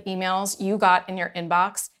majority of emails you got in your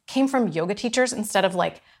inbox came from yoga teachers instead of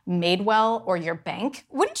like Madewell or your bank?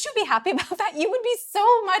 Wouldn't you be happy about that? You would be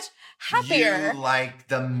so much happier. You like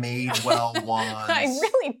the Madewell ones. I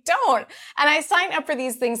really don't. And I sign up for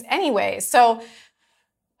these things anyway. So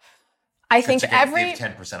I think give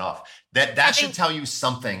 10% off. That should tell you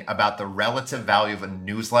something about the relative value of a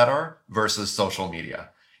newsletter versus social media,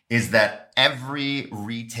 is that every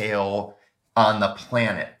retail on the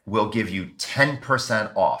planet will give you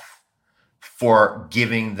 10% off for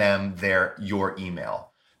giving them your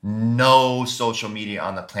email. No social media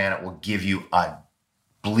on the planet will give you a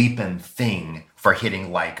bleeping thing for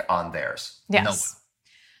hitting like on theirs. Yes. No one.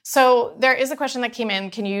 So there is a question that came in.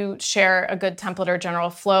 Can you share a good template or general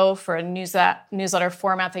flow for a newsletter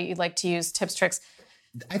format that you'd like to use? Tips, tricks?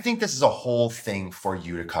 I think this is a whole thing for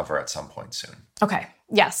you to cover at some point soon. Okay.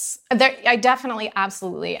 Yes. I definitely,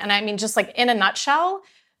 absolutely. And I mean, just like in a nutshell,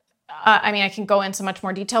 I can go into much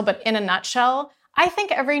more detail, but in a nutshell, I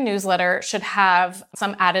think every newsletter should have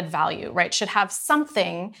some added value, right? Should have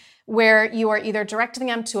something where you are either directing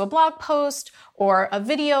them to a blog post or a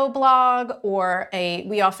video blog or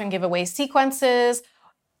we often give away sequences.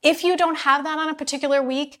 If you don't have that on a particular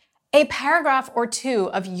week, a paragraph or two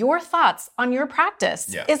of your thoughts on your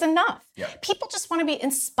practice is enough. Yeah. People just want to be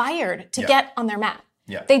inspired to get on their mat.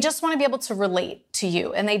 Yeah. They just want to be able to relate to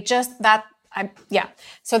you. And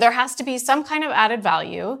so there has to be some kind of added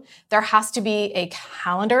value. There has to be a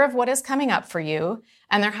calendar of what is coming up for you.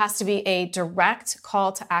 And there has to be a direct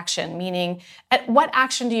call to action, meaning what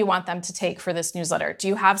action do you want them to take for this newsletter? Do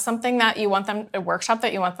you have something that you want them, a workshop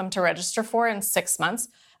that you want them to register for in 6 months?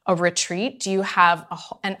 A retreat? Do you have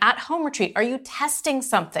an at-home retreat? Are you testing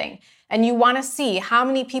something and you want to see how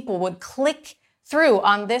many people would click through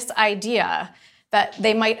on this idea that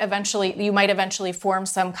you might eventually form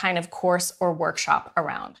some kind of course or workshop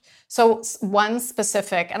around? So one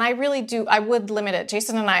specific, and I would limit it.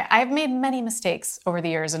 Jason and I've made many mistakes over the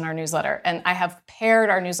years in our newsletter, and I have pared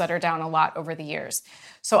our newsletter down a lot over the years.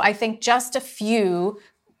 So I think just a few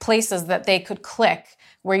places that they could click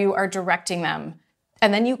where you are directing them.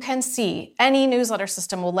 And then you can see, any newsletter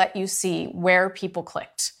system will let you see where people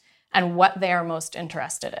clicked and what they are most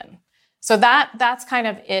interested in. So that's kind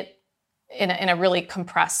of it in a really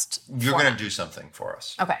compressed You're format. going to do something for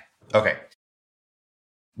us. Okay.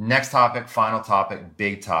 Next topic, final topic,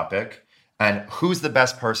 big topic. And who's the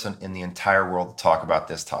best person in the entire world to talk about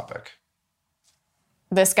this topic?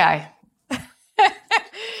 This guy.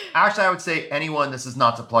 Actually, I would say anyone, this is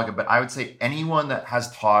not to plug it, but I would say anyone that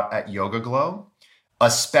has taught at Yoga Glow,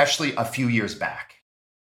 especially a few years back.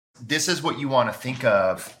 This is what you want to think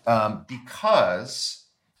of because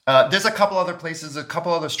There's a couple other places, a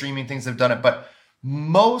couple other streaming things that have done it, but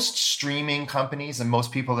most streaming companies and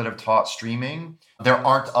most people that have taught streaming, there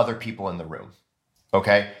aren't other people in the room.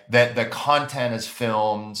 Okay, that the content is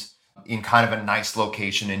filmed in kind of a nice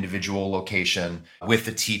location, individual location, with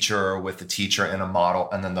the teacher in a model,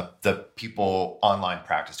 and then the people online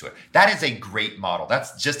practice to it. That is a great model.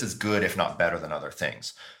 That's just as good, if not better, than other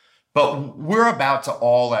things. But we're about to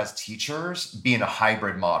all, as teachers, be in a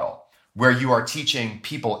hybrid model where you are teaching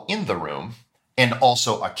people in the room and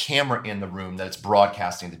also a camera in the room that's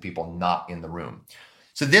broadcasting to people not in the room.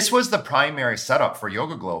 So this was the primary setup for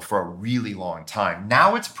YogaGlo for a really long time.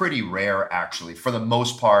 Now it's pretty rare, actually. For the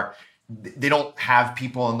most part, they don't have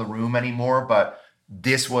people in the room anymore, but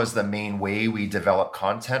this was the main way we developed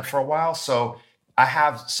content for a while. So I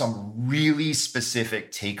have some really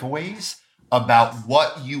specific takeaways about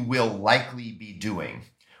what you will likely be doing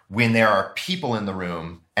when there are people in the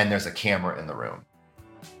room and there's a camera in the room.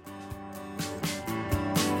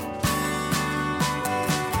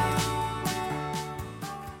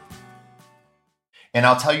 And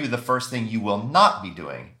I'll tell you, the first thing you will not be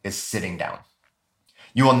doing is sitting down.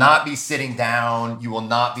 You will not be sitting down. You will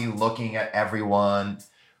not be looking at everyone.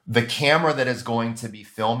 The camera that is going to be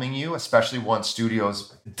filming you, especially once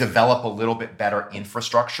studios develop a little bit better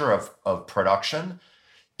infrastructure of production,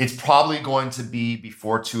 it's probably going to be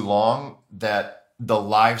before too long that the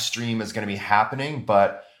live stream is going to be happening.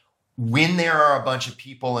 But when there are a bunch of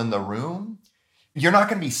people in the room, you're not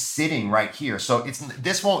going to be sitting right here. So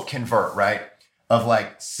this won't convert, right? Of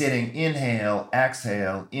like sitting, inhale,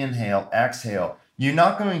 exhale, exhale. You're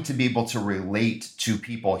not going to be able to relate to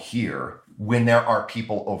people here when there are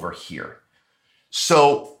people over here.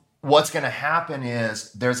 So what's going to happen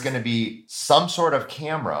is there's going to be some sort of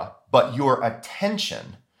camera, but your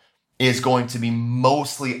attention is going to be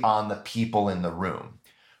mostly on the people in the room,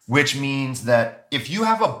 which means that if you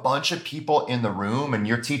have a bunch of people in the room and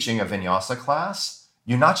you're teaching a vinyasa class,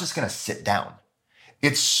 you're not just going to sit down.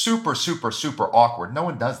 It's super, super, super awkward. No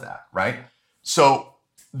one does that, right? So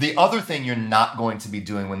the other thing you're not going to be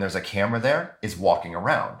doing when there's a camera there is walking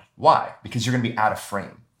around. Why? Because you're going to be out of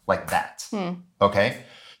frame like that. Okay?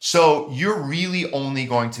 So you're really only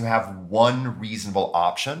going to have one reasonable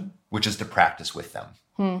option, which is to practice with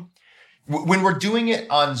them. When we're doing it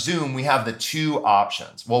on Zoom, we have the two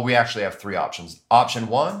options. Well, we actually have three options. Option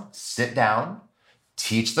one, sit down,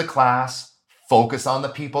 teach the class, focus on the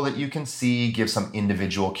people that you can see, give some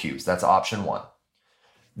individual cues. That's option one.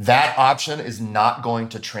 That option is not going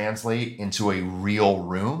to translate into a real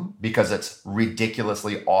room because it's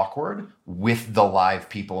ridiculously awkward with the live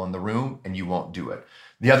people in the room, and you won't do it.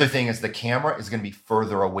 The other thing is the camera is going to be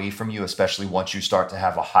further away from you, especially once you start to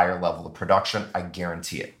have a higher level of production. I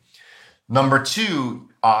guarantee it. Number two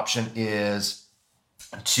option is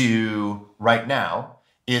to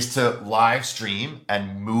live stream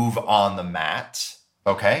and move on the mat,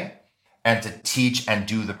 okay? And to teach and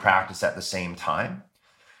do the practice at the same time.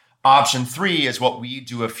 Option three is what we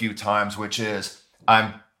do a few times, which is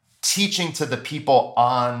I'm teaching to the people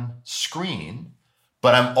on screen,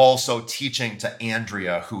 but I'm also teaching to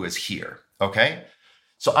Andrea, who is here, okay?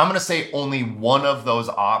 So I'm going to say only one of those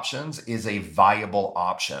options is a viable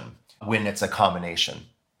option when it's a combination.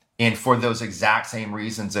 And for those exact same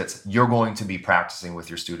reasons, you're going to be practicing with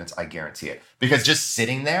your students, I guarantee it. Because just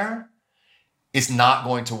sitting there is not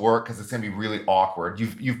going to work because it's going to be really awkward.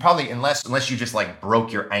 You've probably, unless you just like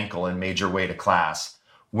broke your ankle and made your way to class,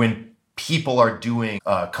 when people are doing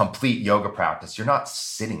a complete yoga practice, you're not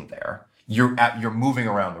sitting there. You're moving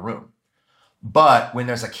around the room. But when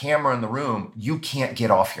there's a camera in the room, you can't get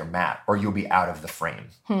off your mat or you'll be out of the frame.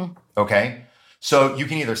 Okay? So you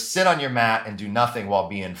can either sit on your mat and do nothing while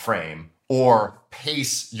being in frame, or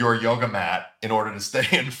pace your yoga mat in order to stay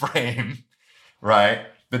in frame, right?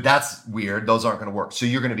 But that's weird. Those aren't going to work. So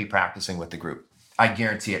you're going to be practicing with the group. I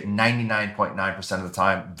guarantee it, 99.9% of the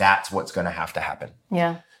time, that's what's going to have to happen.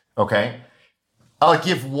 Yeah. Okay? I'll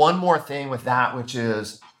give one more thing with that, which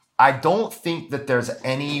is I don't think that there's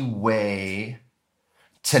any way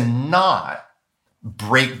to not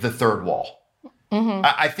break the third wall.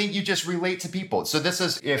 I think you just relate to people. So this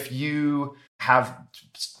is if you have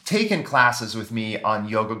taken classes with me on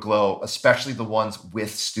YogaGlo, especially the ones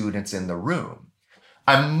with students in the room.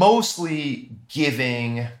 I'm mostly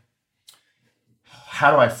giving,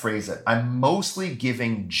 how do I phrase it? I'm mostly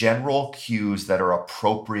giving general cues that are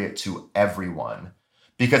appropriate to everyone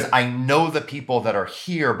because I know the people that are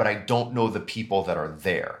here, but I don't know the people that are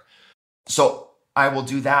there. So I will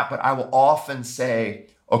do that, but I will often say,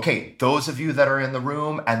 okay, those of you that are in the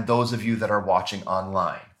room and those of you that are watching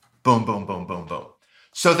online. Boom, boom, boom, boom, boom.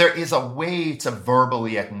 So there is a way to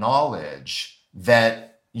verbally acknowledge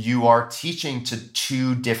that you are teaching to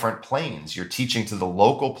two different planes. You're teaching to the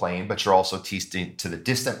local plane, but you're also teaching to the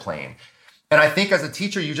distant plane. And I think as a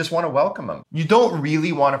teacher, you just want to welcome them. You don't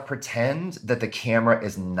really want to pretend that the camera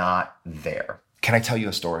is not there. Can I tell you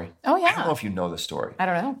a story? Oh, yeah. I don't know if you know the story. I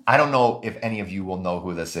don't know. I don't know if any of you will know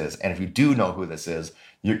who this is. And if you do know who this is,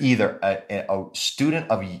 you're either a student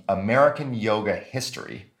of American yoga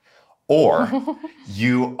history, or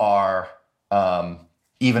you are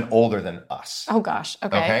even older than us. Oh, gosh.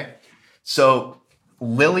 Okay. So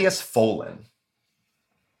Lilias Folan.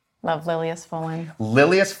 Love Lilias Folan.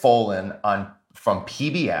 Lilias Folan from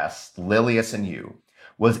PBS, Lilias and You,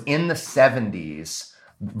 was in the 70s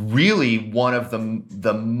really one of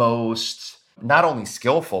the most, not only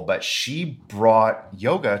skillful, but she brought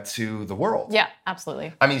yoga to the world. Yeah,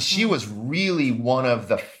 absolutely. I mean, she was really one of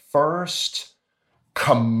the first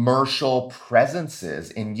commercial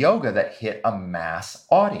presences in yoga that hit a mass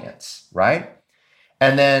audience, right?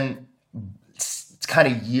 And then kind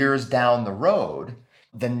of years down the road,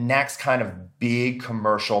 the next kind of big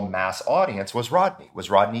commercial mass audience was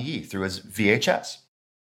Rodney Yee through his VHS.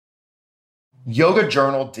 Yoga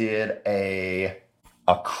Journal did a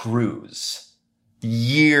cruise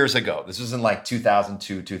years ago. This was in like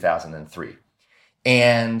 2002, 2003.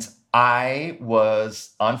 And I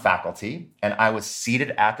was on faculty and I was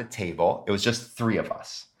seated at the table. It was just three of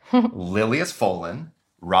us, Lilias Folan,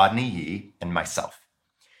 Rodney Yee, and myself.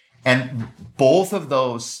 And both of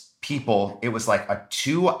those people, it was like a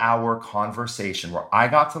 2-hour conversation where I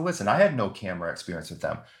got to listen. I had no camera experience with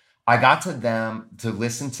them. I got to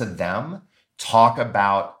listen to them talk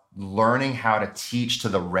about learning how to teach to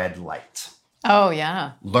the red light. Oh,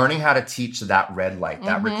 yeah. Learning how to teach to that red light,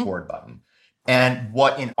 that record button. And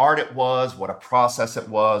what in art it was, what a process it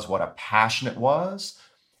was, what a passion it was.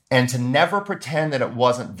 And to never pretend that it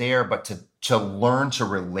wasn't there, but to learn to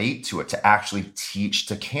relate to it, to actually teach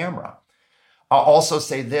to camera. I'll also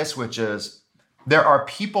say this, which is there are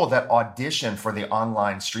people that audition for the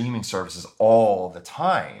online streaming services all the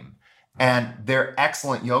time, and they're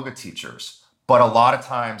excellent yoga teachers. But a lot of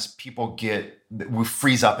times we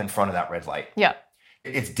freeze up in front of that red light. Yeah.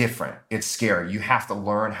 It's different. It's scary. You have to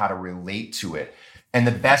learn how to relate to it. And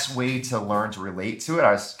the best way to learn to relate to it,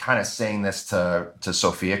 I was kind of saying this to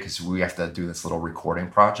Sophia because we have to do this little recording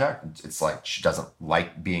project. It's like she doesn't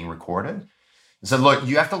like being recorded. I said, look,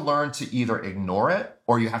 you have to learn to either ignore it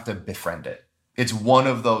or you have to befriend it. It's one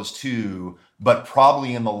of those two, but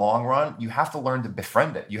probably in the long run, you have to learn to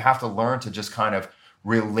befriend it. You have to learn to just kind of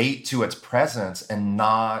relate to its presence and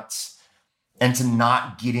to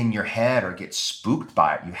not get in your head or get spooked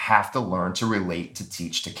by it. You have to learn to relate to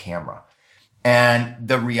teach to camera. And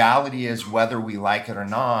the reality is, whether we like it or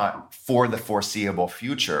not, for the foreseeable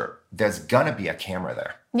future, there's gonna be a camera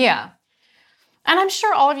there. Yeah. And I'm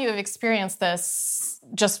sure all of you have experienced this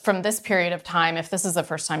just from this period of time. If this is the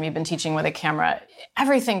first time you've been teaching with a camera,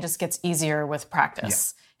 everything just gets easier with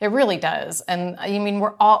practice. Yeah. It really does. And I mean,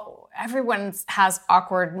 everyone has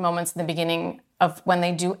awkward moments in the beginning of when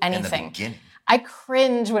they do anything. I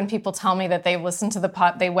cringe when people tell me that they listened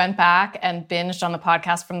to they went back and binged on the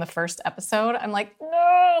podcast from the first episode. I'm like,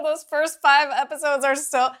 no, those first 5 episodes are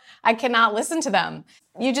still, I cannot listen to them.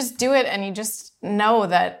 You just do it and you just know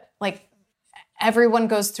that like everyone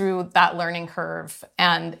goes through that learning curve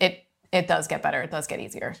and it does get better. It does get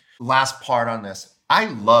easier. Last part on this. I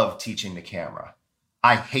love teaching to camera.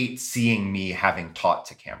 I hate seeing me having taught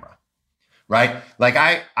to camera. Right? Like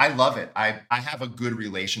I love it. I have a good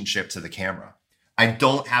relationship to the camera. I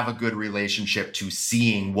don't have a good relationship to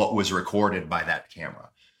seeing what was recorded by that camera.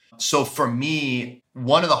 So for me,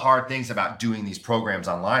 one of the hard things about doing these programs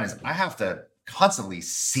online is I have to constantly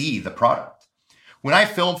see the product. When I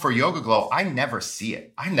film for Yoga Glow, I never see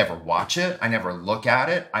it. I never watch it. I never look at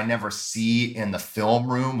it. I never see in the film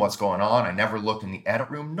room what's going on. I never look in the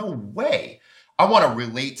edit room. No way. I want to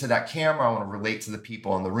relate to that camera. I want to relate to the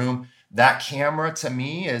people in the room. That camera to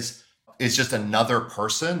me is just another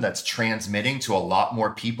person that's transmitting to a lot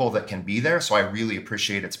more people that can be there. So I really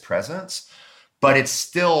appreciate its presence, but it's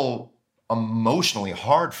still emotionally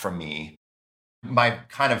hard for me. My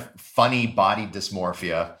kind of funny body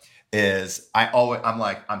dysmorphia is I'm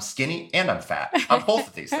like, I'm skinny and I'm fat. I'm both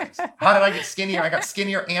of these things. How did I get skinnier? I got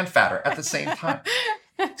skinnier and fatter at the same time.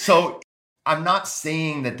 So I'm not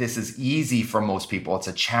saying that this is easy for most people. It's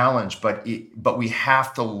a challenge, but we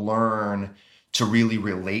have to learn to really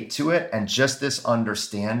relate to it. And just this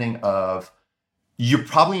understanding of you're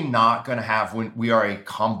probably not going to have, when we are a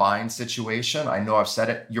combined situation, I know I've said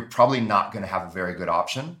it, you're probably not going to have a very good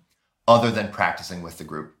option other than practicing with the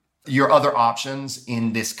group. Your other options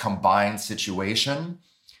in this combined situation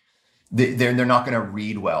they're not going to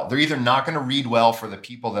read well. They're either not going to read well for the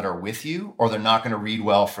people that are with you, or they're not going to read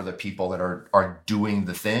well for the people that are doing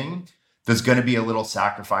the thing. There's going to be a little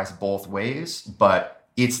sacrifice both ways, but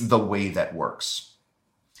it's the way that works.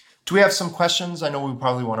 Do we have some questions? I know we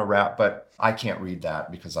probably want to wrap, but I can't read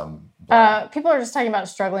that because I'm blind. People are just talking about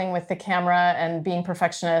struggling with the camera and being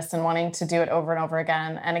perfectionists and wanting to do it over and over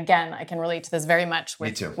again. And again, I can relate to this very much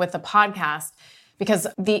with the podcast, because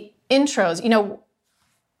the intros,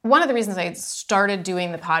 one of the reasons I started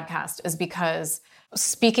doing the podcast is because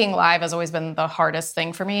speaking live has always been the hardest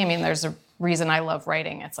thing for me. I mean, there's a reason I love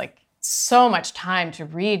writing. It's like so much time to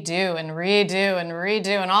redo and redo and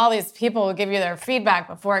redo, and all these people will give you their feedback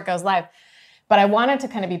before it goes live. But I wanted to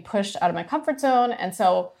kind of be pushed out of my comfort zone. And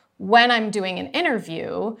so when I'm doing an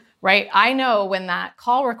interview, right, I know when that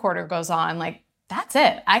call recorder goes on, like, that's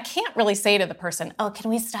it. I can't really say to the person, oh, can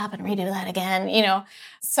we stop and redo that again?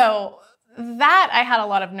 So that I had a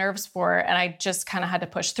lot of nerves for, and I just kind of had to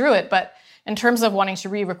push through it. But in terms of wanting to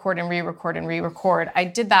re-record and re-record and re-record, I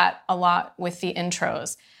did that a lot with the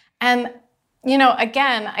intros. And,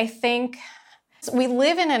 again, I think we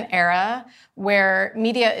live in an era where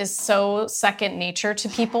media is so second nature to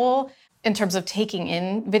people in terms of taking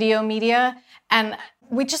in video media. And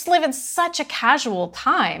we just live in such a casual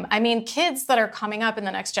time. I mean, kids that are coming up in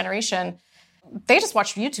the next generation, they just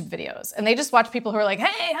watch YouTube videos, and they just watch people who are like,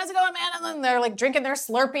 hey, how's it going, man? And then they're like drinking their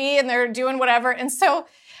Slurpee and they're doing whatever. And so,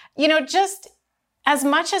 just as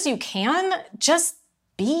much as you can, just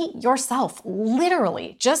be yourself,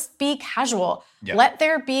 literally. Just be casual. Yep. Let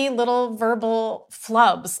there be little verbal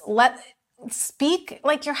flubs. Speak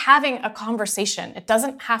like you're having a conversation. It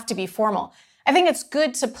doesn't have to be formal. I think it's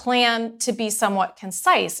good to plan to be somewhat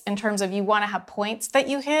concise in terms of you want to have points that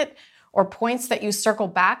you hit or points that you circle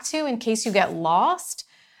back to in case you get lost.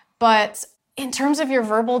 But in terms of your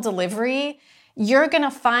verbal delivery, you're going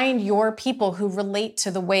to find your people who relate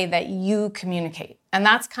to the way that you communicate. And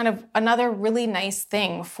that's kind of another really nice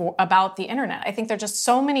thing about the internet. I think there are just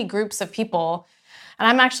so many groups of people, and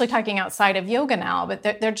I'm actually talking outside of yoga now, but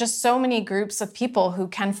there are just so many groups of people who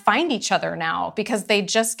can find each other now because they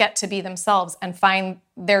just get to be themselves and find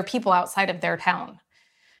their people outside of their town.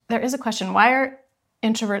 There is a question. Why are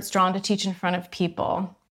introverts drawn to teach in front of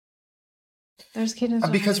people?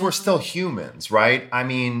 Because we're still humans, right? I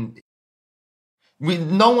mean,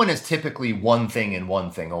 no one is typically one thing and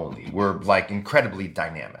one thing only. We're like incredibly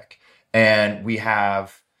dynamic. And we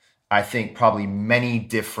have, I think, probably many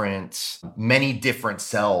different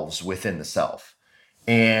selves within the self.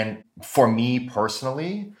 And for me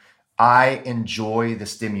personally, I enjoy the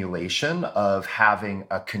stimulation of having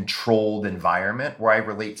a controlled environment where I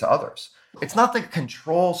relate to others. It's not the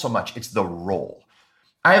control so much, it's the role.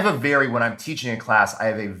 When I'm teaching a class, I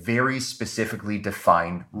have a very specifically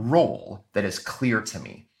defined role that is clear to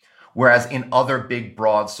me. Whereas in other big,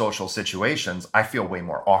 broad social situations, I feel way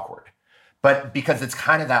more awkward. But because it's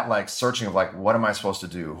kind of that like searching of like, what am I supposed to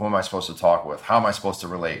do? Who am I supposed to talk with? How am I supposed to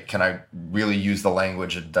relate? Can I really use the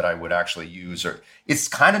language that I would actually use? Or it's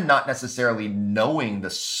kind of not necessarily knowing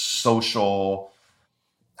the social,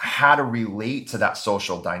 how to relate to that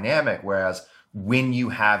social dynamic. Whereas when you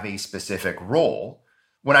have a specific role,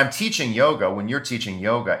 when I'm teaching yoga, when you're teaching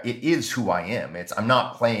yoga, it is who I am. I'm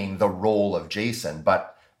not playing the role of Jason,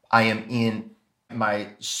 but I am in my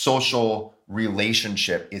social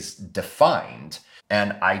relationship is defined,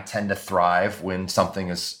 and I tend to thrive when something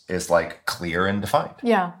is like clear and defined.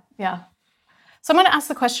 Yeah. So I'm going to ask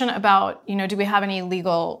the question about, do we have any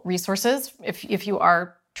legal resources if you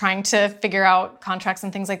are trying to figure out contracts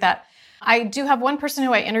and things like that? I do have one person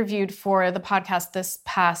who I interviewed for the podcast this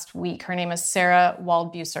past week. Her name is Sarah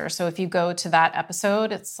Waldbuser. So if you go to that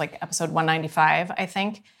episode, it's like episode 195, I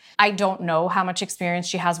think. I don't know how much experience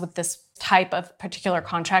she has with this type of particular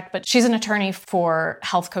contract, but she's an attorney for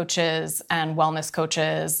health coaches and wellness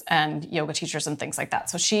coaches and yoga teachers and things like that.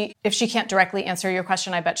 So if she can't directly answer your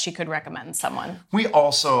question, I bet she could recommend someone. We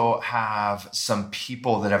also have some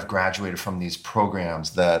people that have graduated from these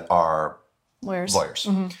programs that are lawyers.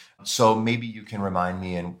 Mm-hmm. So maybe you can remind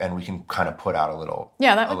me and we can kind of put out a little.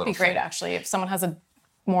 Yeah, that would be great, actually. If someone has a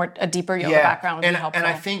deeper yoga background, would be helpful. And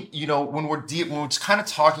I think, when we're kind of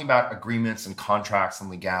talking about agreements and contracts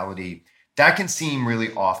and legality, that can seem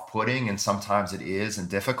really off-putting, and sometimes it is, and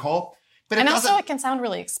difficult. But also it can sound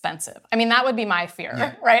really expensive. I mean, that would be my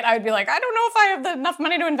fear, right? I would be like, I don't know if I have enough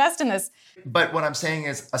money to invest in this. But what I'm saying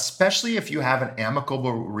is, especially if you have an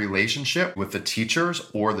amicable relationship with the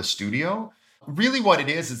teachers or the studio, really what it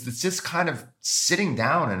is it's just kind of sitting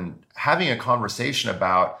down and having a conversation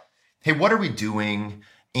about, hey, what are we doing?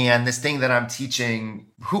 And this thing that I'm teaching,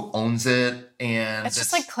 who owns it? And it's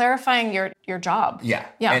just like clarifying your job. Yeah.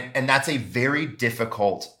 Yeah. And that's a very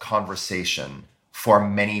difficult conversation for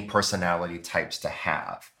many personality types to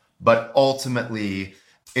have. But ultimately,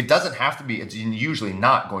 it doesn't have to be, it's usually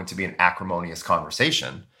not going to be an acrimonious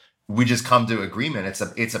conversation. We just come to agreement.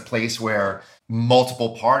 It's a place where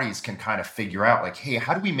multiple parties can kind of figure out like, hey,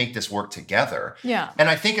 how do we make this work together? Yeah. And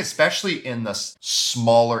I think especially in the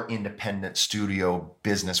smaller independent studio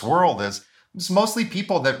business world it's mostly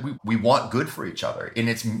people that we want good for each other. And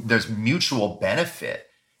there's mutual benefit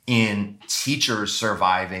in teachers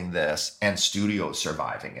surviving this and studios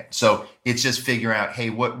surviving it. So it's just figuring out, hey,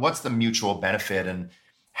 what's the mutual benefit, and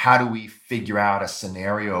how do we figure out a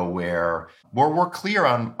scenario where we're clear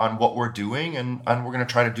on what we're doing, and we're going to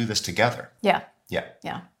try to do this together. Yeah. Yeah.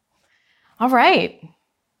 Yeah. All right.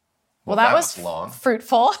 Well, that was long.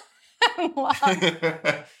 Fruitful and long.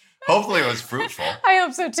 Hopefully it was fruitful. I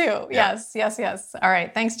hope so too. Yeah. Yes. All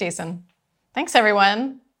right. Thanks, Jason. Thanks,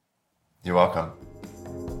 everyone. You're welcome.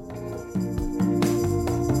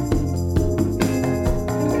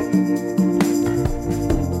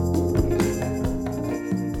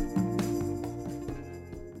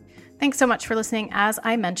 Thanks so much for listening. As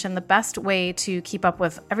I mentioned, the best way to keep up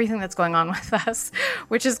with everything that's going on with us,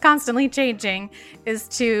 which is constantly changing, is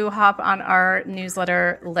to hop on our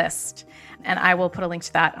newsletter list. And I will put a link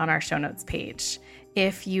to that on our show notes page.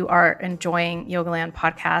 If you are enjoying Yogaland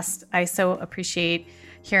podcast, I so appreciate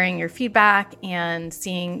hearing your feedback and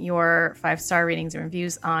seeing your 5-star ratings and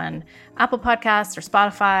reviews on Apple Podcasts or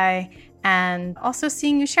Spotify, and also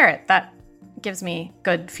seeing you share it. That gives me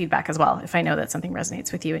good feedback as well if I know that something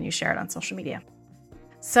resonates with you and you share it on social media.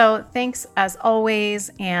 So thanks as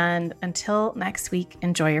always, and until next week,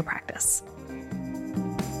 enjoy your practice.